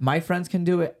what? If my friends can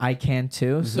do it, I can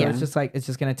too. So it's just like, it's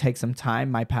just going to take some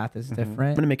time. My path is different.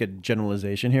 I'm going to make a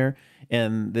generalization here.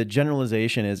 And the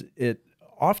generalization is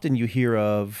often you hear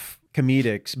of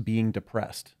comedics being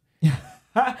depressed.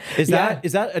 Is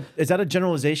that a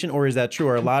generalization, or is that true?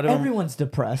 Or a lot of everyone's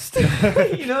depressed.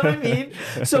 You know what I mean?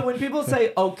 So when people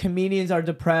say, "Oh, comedians are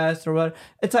depressed," or what,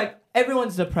 it's like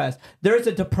everyone's depressed. There's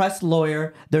a depressed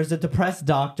lawyer. There's a depressed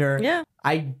doctor. Yeah.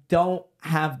 I don't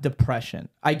have depression.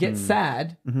 I get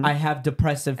sad. I have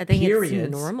depressive periods.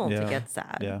 It's normal to get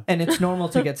sad. And it's normal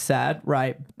to get sad,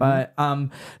 right? But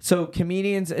so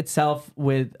comedians itself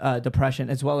with depression,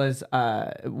 as well as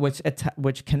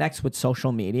which connects with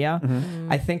social media.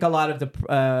 I think a lot of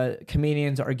the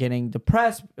comedians are getting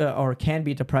depressed or can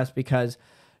be depressed because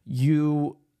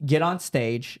you get on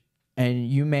stage and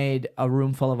you made a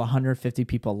room full of 150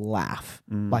 people laugh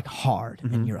like hard,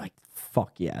 and you're like,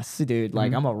 fuck yes, dude.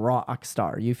 Like, I'm a rock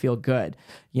star. You feel good.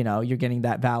 You're getting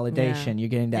that validation. You're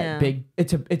getting that big,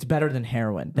 it's better than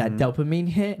heroin. That dopamine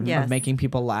hit of making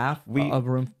people laugh.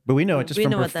 But we know it just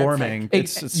from performing. Like.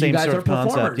 It's the same sort of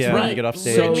concept. Yeah, when you get off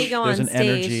stage, when we go on an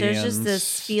stage, energy. There's just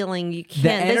this feeling you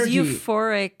can't, this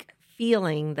euphoric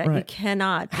feeling that you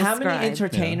cannot describe. How many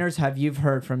entertainers have you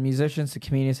heard, from musicians to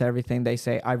comedians to everything, they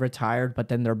say, I retired, but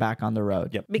then they're back on the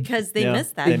road? Yep. Because they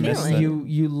miss that feeling.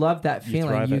 You love that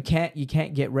feeling. You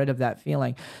can't get rid of that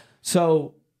feeling.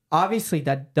 So obviously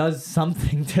that does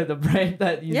something to the brain,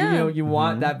 that you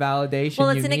want that validation. Well,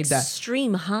 it's an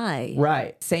extreme high.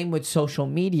 Right. Same with social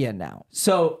media now.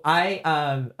 So I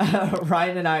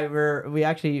Ryan and I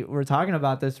were talking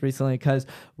about this recently, because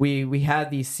we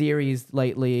had these series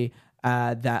lately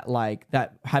that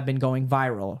have been going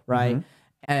viral, right?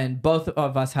 And both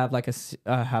of us have like a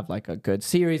good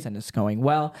series, and it's going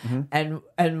well.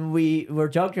 And we were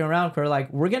joking around. We're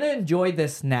like, we're gonna enjoy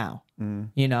this now.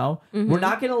 We're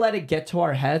not gonna let it get to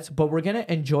our heads, but we're gonna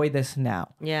enjoy this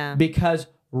now. Yeah. Because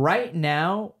right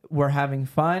now we're having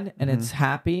fun and it's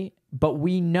happy, but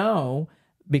we know,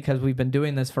 because we've been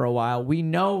doing this for a while, we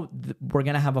know we're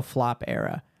gonna have a flop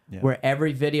era. Where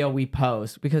every video we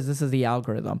post, because this is the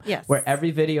algorithm, where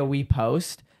every video we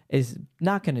post is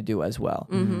not going to do as well.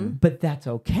 But that's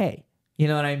okay. You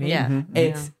know what I mean? Yeah.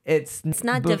 It's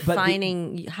not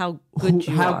defining how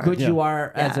good you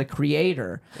are as a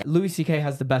creator. Louis C.K.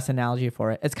 has the best analogy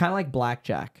for it. It's kind of like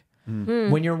blackjack.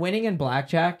 When you're winning in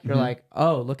blackjack, you're like,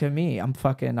 oh, look at me. I'm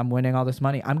winning all this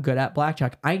money. I'm good at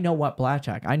blackjack. I know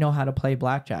blackjack. I know how to play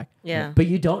blackjack. Yeah. But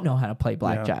you don't know how to play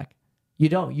blackjack. You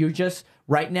don't. You're just,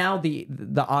 right now, the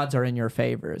odds are in your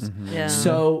favors.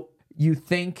 So you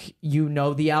think you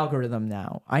know the algorithm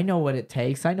now. I know what it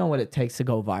takes. I know what it takes to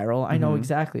go viral. I know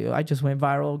exactly. I just went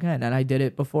viral again, and I did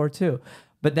it before too.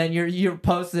 But then you're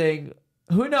posting,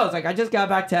 who knows? Like, I just got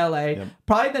back to LA.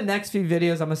 Probably the next few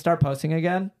videos I'm gonna start posting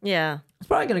again. Yeah. It's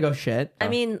probably gonna go shit. I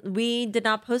mean, we did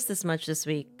not post this much this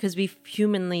week because we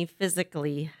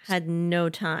physically had no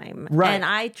time. Right. And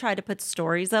I tried to put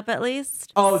stories up at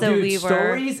least. Oh, so dude,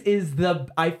 stories is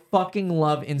I fucking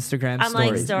love Instagram I'm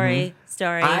stories. Like,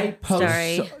 story. I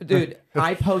post, dude,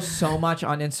 I post so much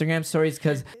on Instagram stories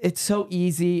because it's so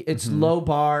easy, it's low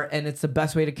bar, and it's the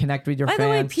best way to connect with your fans. By the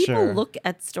way, people look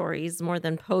at stories more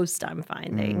than post, I'm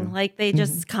finding. Like, they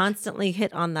just constantly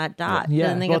hit on that dot. Yeah,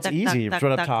 and they it's easy. It's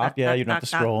right up top. Yeah, you don't have to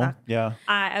scroll. Yeah.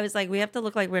 I was like, we have to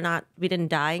look like we didn't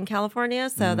die in California,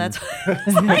 so that's why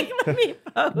it's like, let me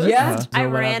post. Yeah. I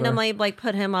randomly like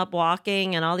put him up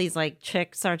walking, and all these like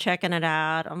chicks are checking it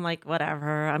out. I'm like,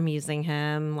 whatever, I'm using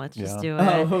him. Let's just do it.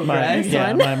 Oh, right.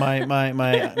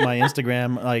 My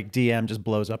Instagram like DM just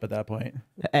blows up at that point.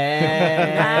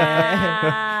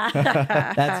 That's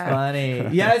funny.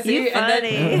 Yeah, see,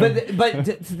 funny. But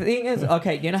the thing is,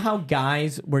 okay, you know how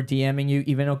guys were DMing you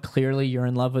even though clearly you're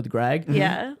in love with Greg?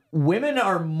 Yeah. Women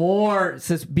are more,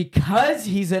 because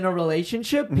he's in a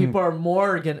relationship, people are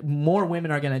more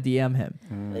women are gonna DM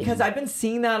him. Because I've been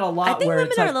seeing that a lot. I think where women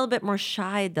it's are like, a little bit more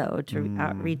shy though to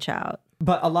reach out.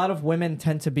 But a lot of women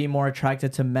tend to be more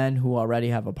attracted to men who already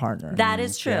have a partner. That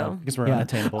is true. Because we're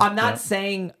unattainable. I'm not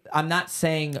saying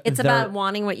it's about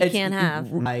wanting what you can't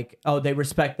have. Like, oh, they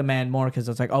respect the man more because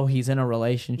it's like, oh, he's in a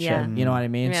relationship. Yeah. You know what I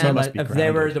mean? Yeah. So like, if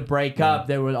they were to break up,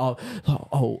 they would all,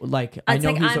 like, I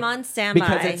know like, he's I'm on standby.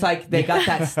 Because it's like they got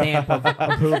that stamp of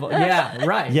approval. Yeah,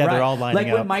 right. Yeah, right. they're all lining like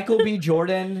up. when Michael B.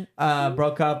 Jordan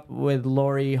broke up with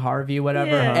Lori Harvey,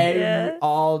 whatever.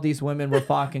 All these women were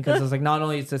fucking because it's like not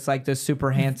only is this like this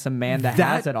super handsome man that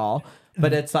has it all,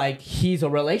 but it's like he's a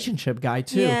relationship guy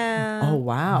too. Yeah. Oh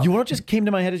wow. You know what just came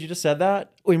to my head as you just said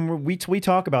that? When we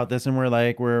talk about this and we're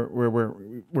like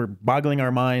we're boggling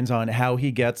our minds on how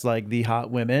he gets like the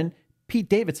hot women. Pete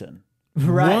Davidson.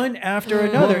 Right. One after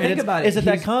another. Well, think about it. Is it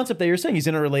that concept that you're saying? He's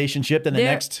in a relationship, then the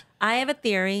next. I have a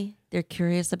theory. They're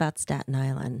curious about Staten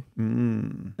Island.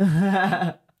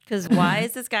 Because why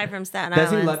is this guy from Staten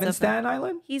Island? Does he live in Staten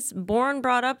Island? He's born,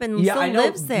 brought up, and still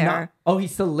lives there. He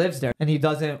still lives there. And he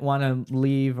doesn't want to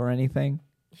leave or anything?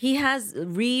 He has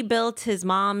rebuilt his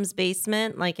mom's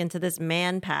basement like into this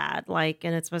man pad, like,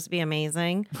 and it's supposed to be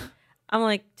amazing. I'm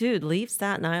like, dude, leave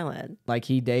Staten Island. Like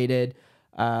he dated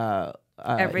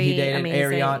Every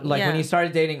amazing, Ariana. Like when he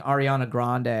started dating Ariana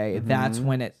Grande, that's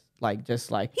when it like just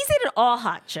like he's dated all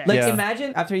hot chicks. Like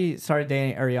imagine after he started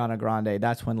dating Ariana Grande,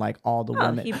 that's when like all the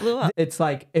women he blew up. It's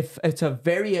like if a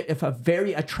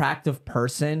very attractive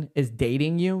person is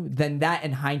dating you, then that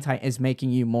in hindsight is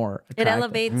making you more attractive. It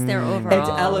elevates their overall. It's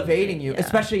elevating you,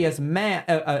 especially as a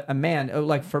man.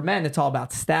 Like for men, it's all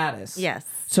about status. Yes.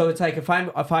 So it's like if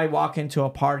I walk into a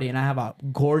party and I have a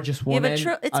gorgeous woman,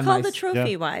 it's called the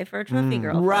trophy wife or trophy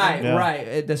girl.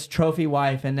 Right. This trophy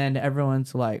wife, and then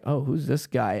everyone's like, "Oh, who's this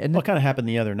guy?" And what kind of happened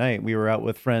the other night? We were out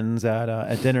with friends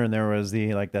at dinner, and there was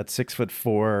that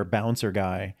 6'4" bouncer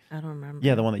guy. I don't remember.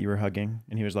 Yeah, the one that you were hugging,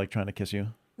 and he was like trying to kiss you.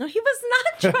 No, he was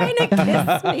not trying to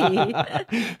kiss me.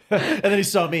 And then he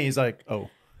saw me. He's like, "Oh."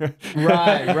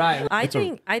 right. I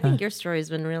think your story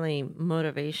has been really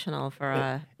motivational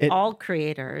for all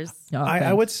creators.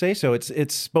 I would say so. But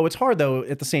it's hard though.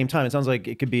 At the same time, it sounds like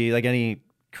it could be like any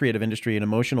creative industry, an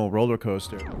emotional roller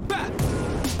coaster.